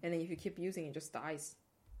 true. And then if you keep using it, it just dies.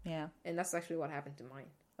 Yeah. And that's actually what happened to mine.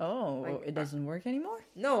 Oh, Like, it doesn't work anymore?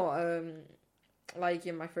 No, like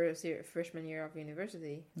in my freshman year of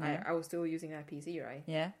university, Yeah. I was still using that PC, right?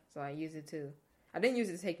 Yeah. So I used it to, I didn't use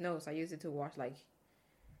it to take notes. I used it to watch, like,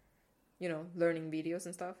 you know, learning videos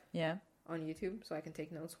and stuff Yeah. on YouTube, so I can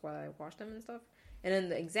take notes while I watch them and stuff. And then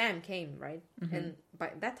the exam came, right? Mm-hmm. And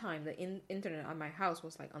by that time, the internet at my house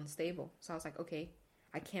was, like, unstable. So I was like, okay,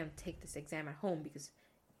 I can't take this exam at home because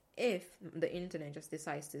if the internet just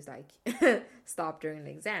decides to, like, stop during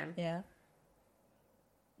the exam, Yeah.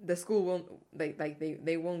 the school won't,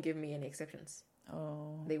 they won't give me any exceptions.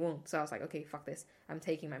 Oh. They won't. So I was like, okay, fuck this. I'm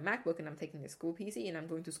taking my MacBook and I'm taking the school PC and I'm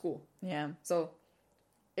going to school. Yeah. So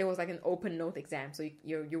it was like an open note exam. So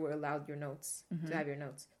you were allowed your notes, to have your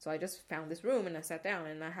notes. So I just found this room and I sat down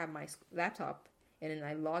and I have my laptop and then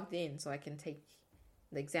I logged in so I can take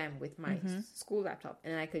the exam with my school laptop.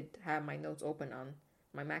 And I could have my notes open on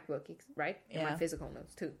my MacBook, right? And my physical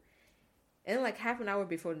notes too. And then like half an hour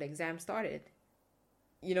before the exam started,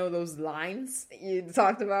 you know those lines you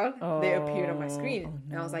talked about? They appeared on my screen. No.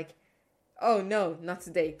 And I was like, oh no, not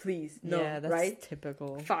today, please. No, yeah, that's right?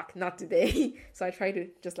 typical. Fuck, not today. So I tried to,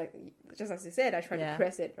 just as you said, I tried to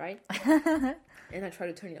press it, right? And I tried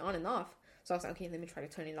to turn it on and off. So I was like, okay, let me try to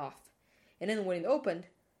turn it off. And then when it opened,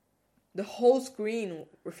 the whole screen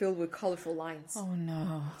were filled with colorful lines. Oh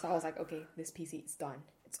no. So I was like, okay, this PC is done.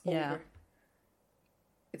 It's over.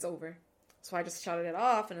 It's over. So I just shut it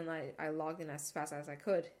off, and then I logged in as fast as I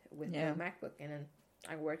could with the MacBook, and then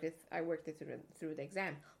I worked it through the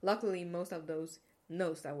exam. Luckily, most of those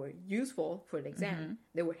notes that were useful for the exam,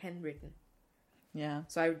 they were handwritten. Yeah.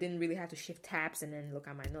 So I didn't really have to shift tabs and then look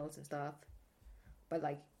at my notes and stuff. But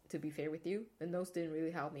like, to be fair with you, the notes didn't really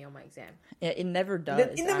help me on my exam. Yeah, it never does.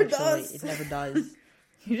 It never does. It never does.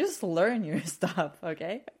 You just learn your stuff,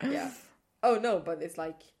 okay? Yeah. Oh no, but it's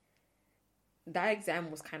like, that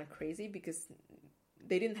exam was kind of crazy because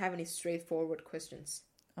they didn't have any straightforward questions.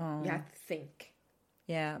 You have to think.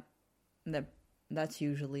 Yeah, that's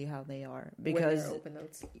usually how they are, because open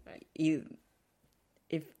notes, right?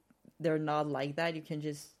 If they're not like that, you can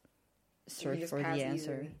just search for the answer.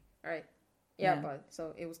 Easily. Right. Yeah, but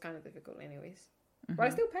so it was kind of difficult anyways. But I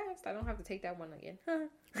still passed. I don't have to take that one again.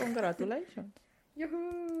 Congratulations.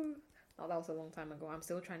 Yoo-hoo. Oh, that was a long time ago. I'm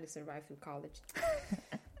still trying to survive through college.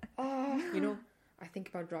 You know, I think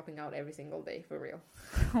about dropping out every single day, for real.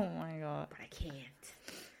 Oh my god. But I can't.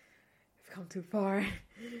 We've come too far.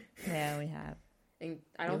 Yeah, we have. And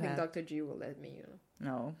I don't think Dr. G will let me, you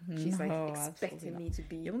know. No. She's like expecting me to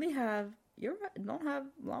be... You don't have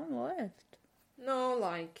long left. No,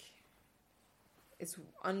 like, it's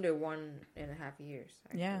under 1.5 years,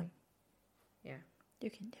 actually. Yeah.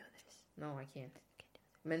 You can do this. No, I can't.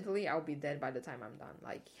 Mentally, I'll be dead by the time I'm done.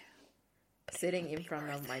 Like, sitting in front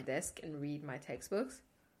of my desk and read my textbooks,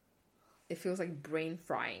 it feels like brain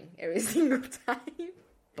frying every single time.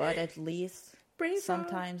 But at least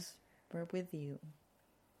sometimes we're with you,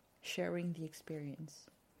 sharing the experience.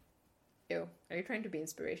 Ew, are you trying to be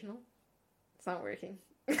inspirational? It's not working.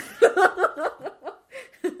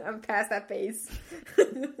 I'm past that phase.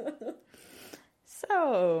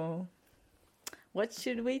 So, what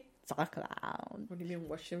should we talk about? What do you mean,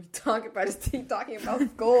 what should we talk about? Just keep talking about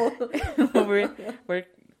school. we're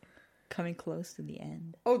coming close to the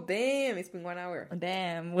end. Oh, damn, it's been 1 hour.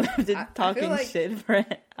 Damn, we've been talking shit for an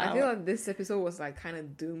hour. I feel like this episode was like kind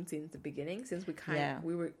of doomed since the beginning, since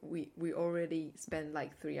we already spent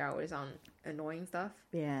like 3 hours on annoying stuff.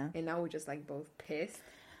 Yeah. And now we're just like both pissed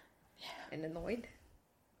and annoyed.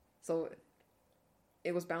 So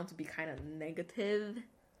it was bound to be kind of negative,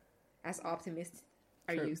 as optimists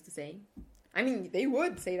are used to saying. I mean, they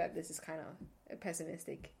would say that this is kind of a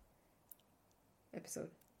pessimistic episode.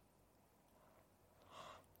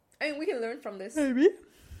 I mean, we can learn from this. Maybe.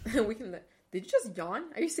 We can learn. Did you just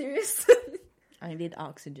yawn? Are you serious? I need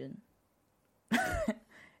oxygen.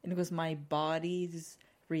 It was my body's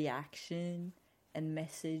reaction and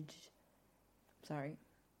message. Sorry.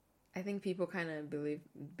 I think people kind of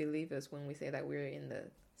believe us when we say that we're in the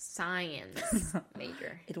science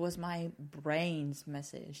major. It was my brain's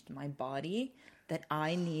message to my body that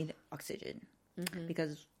I need oxygen. Mm-hmm.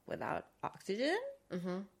 Because without oxygen,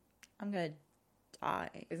 I'm going to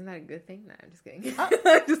die. Isn't that a good thing? No, I'm just kidding.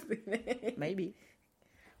 I'm just kidding. Maybe.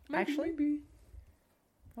 Actually. Maybe.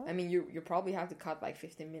 I mean, you probably have to cut like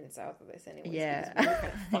 15 minutes out of this anyway. Yeah. We were kind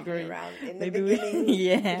of fucking around in the beginning.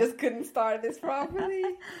 We just couldn't start this properly.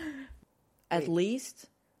 At least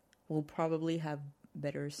we'll probably have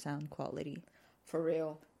better sound quality. For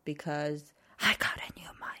real. Because I got a new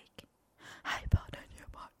mic. I bought a new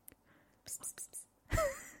mic. Psst, psst,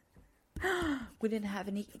 psst. We didn't have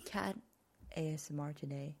any cat ASMR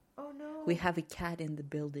today. Oh no. We have a cat in the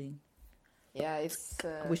building. Yeah, it's...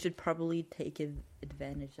 We should probably take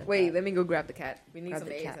advantage of Wait, let me go grab the cat. We need some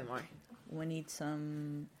ASMR. Cat. We need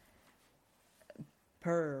some...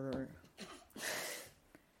 purr.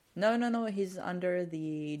 No, he's under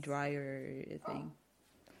the dryer thing.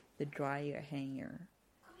 The dryer hanger.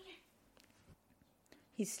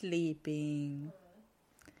 He's sleeping.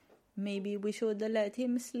 Maybe we should let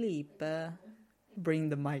him sleep. Bring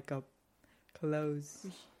the mic up close.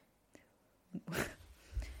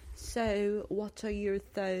 So, what are your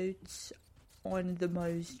thoughts on the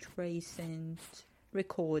most recent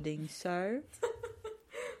recording, sir?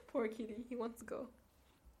 Poor kitty. He wants to go.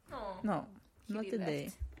 Oh, No, not kitty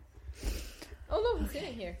today. left. Oh no, he's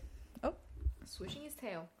sitting here. Oh. Swishing his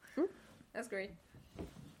tail. Ooh. That's great.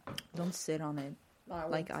 Don't sit on it No, I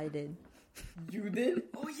like won't. I did. You did?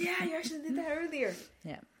 Oh yeah, you actually did that earlier.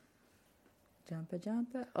 Yeah.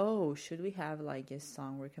 Jumpa. Oh, should we have like a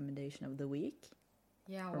song recommendation of the week?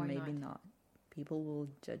 Yeah, Or why maybe not? not. People will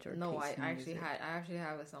judge our No, I taste in actually music.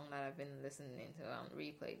 have a song that I've been listening to on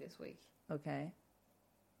replay this week. Okay.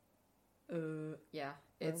 Yeah,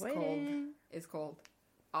 We're it's called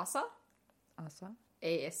Asa. Asa.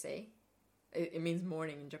 ASA. It means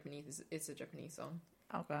morning in Japanese. It's a Japanese song,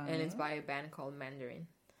 Okay. and it's by a band called Mandarin.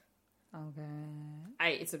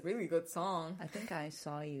 Okay. It's a really good song. I think I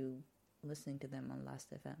saw you listening to them on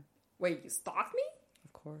Last FM. Wait, you stalked me?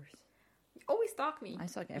 Of course. You always stalk me. I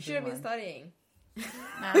stalk You should have been everyone. studying.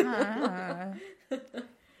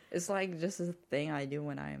 It's like just a thing I do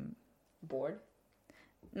when I'm Bored?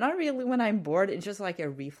 not really when I'm bored. It's just like a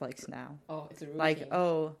reflex now. Oh, it's a routine. Like,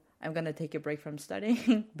 oh, I'm gonna take a break from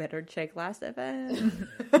studying. Better check Last FM.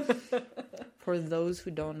 For those who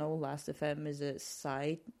don't know, Last FM is a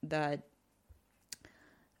site that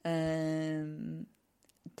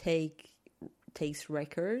takes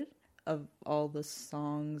record of all the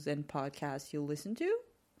songs and podcasts you listen to,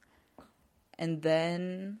 and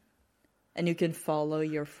you can follow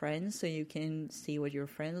your friends, so you can see what your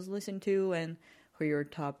friends listen to and who your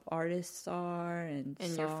top artists are, and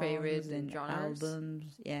your songs favorites and genres. genres. Albums,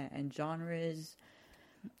 yeah, and genres.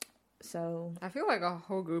 So I feel like our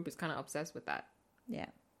whole group is kind of obsessed with that. yeah,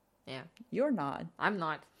 Yeah. you're not. I'm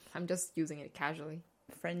not. I'm just using it casually.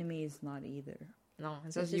 Frenemy is not either. No,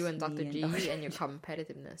 it's It's just you just and Dr. me and G Dr. and your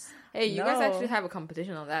competitiveness. Hey, you guys No. actually have a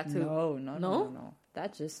competition on that too. No.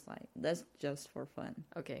 That's just for fun.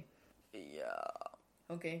 Okay. Yeah.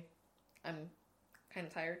 Okay. I'm kind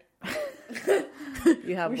of tired.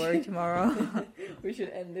 You have work tomorrow. We should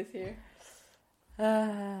end this here.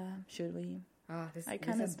 Should we? This I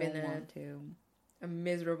kind has of been don't want to. a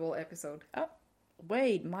miserable episode. Oh,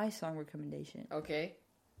 wait, my song recommendation. Okay.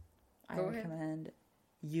 I Go ahead. recommend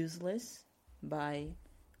 "Useless" by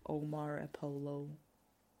Omar Apollo.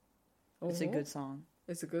 It's a good song.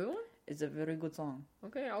 It's a good one? It's a very good song.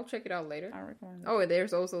 Okay, I'll check it out later. I recommend it. Oh,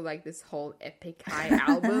 there's also like this whole Epic High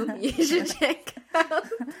album you should check out.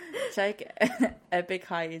 Check Epic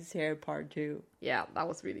High is Here Part 2. Yeah, that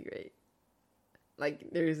was really great. Like,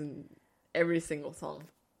 every single song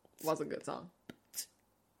was a good song.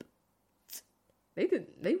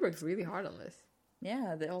 They worked really hard on this.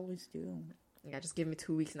 Yeah, they always do. Yeah, just give me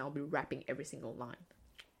 2 weeks and I'll be rapping every single line.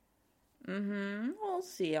 We'll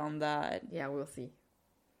see on that. Yeah, we'll see.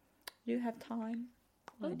 Do you have time?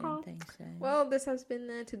 I didn't think so. Well, this has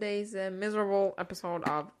been today's miserable episode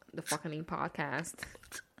of the Fucking Podcast.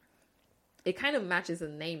 It kind of matches the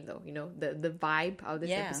name, though, you know, the vibe of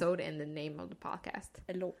this episode and the name of the podcast.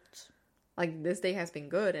 A lot. Like, this day has been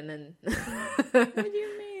good, and then... What do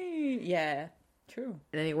you mean? Yeah, true.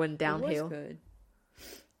 And then it went downhill. It was good.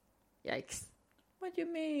 Yikes. What do you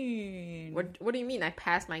mean? What do you mean? I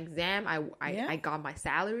passed my exam. I got my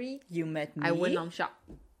salary. You met me? I went on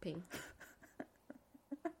shopping.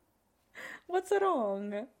 What's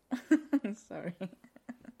wrong? Sorry.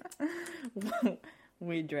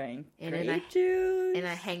 We drank grape juice. And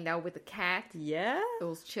I hanged out with the cat. Yeah? It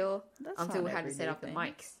was chill. That's until not we had to set up the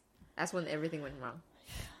everyday mics. That's when everything went wrong.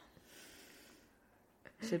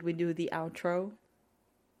 Should we do the outro?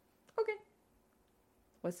 Okay.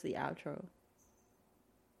 What's the outro?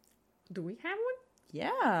 Do we have one?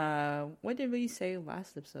 Yeah. What did we say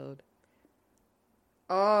last episode?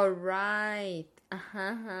 All right.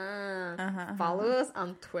 Follow us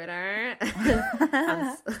on Twitter. On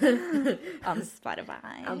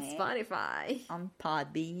Spotify. On Spotify. On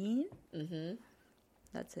Podbean. Mm-hmm.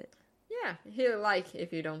 That's it. Yeah. Hit a like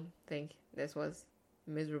if you don't think this was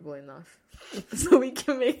miserable enough. So we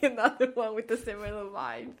can make another one with a similar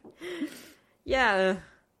vibe. Yeah.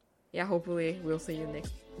 Yeah, hopefully we'll see you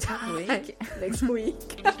next week. Next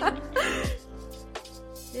week.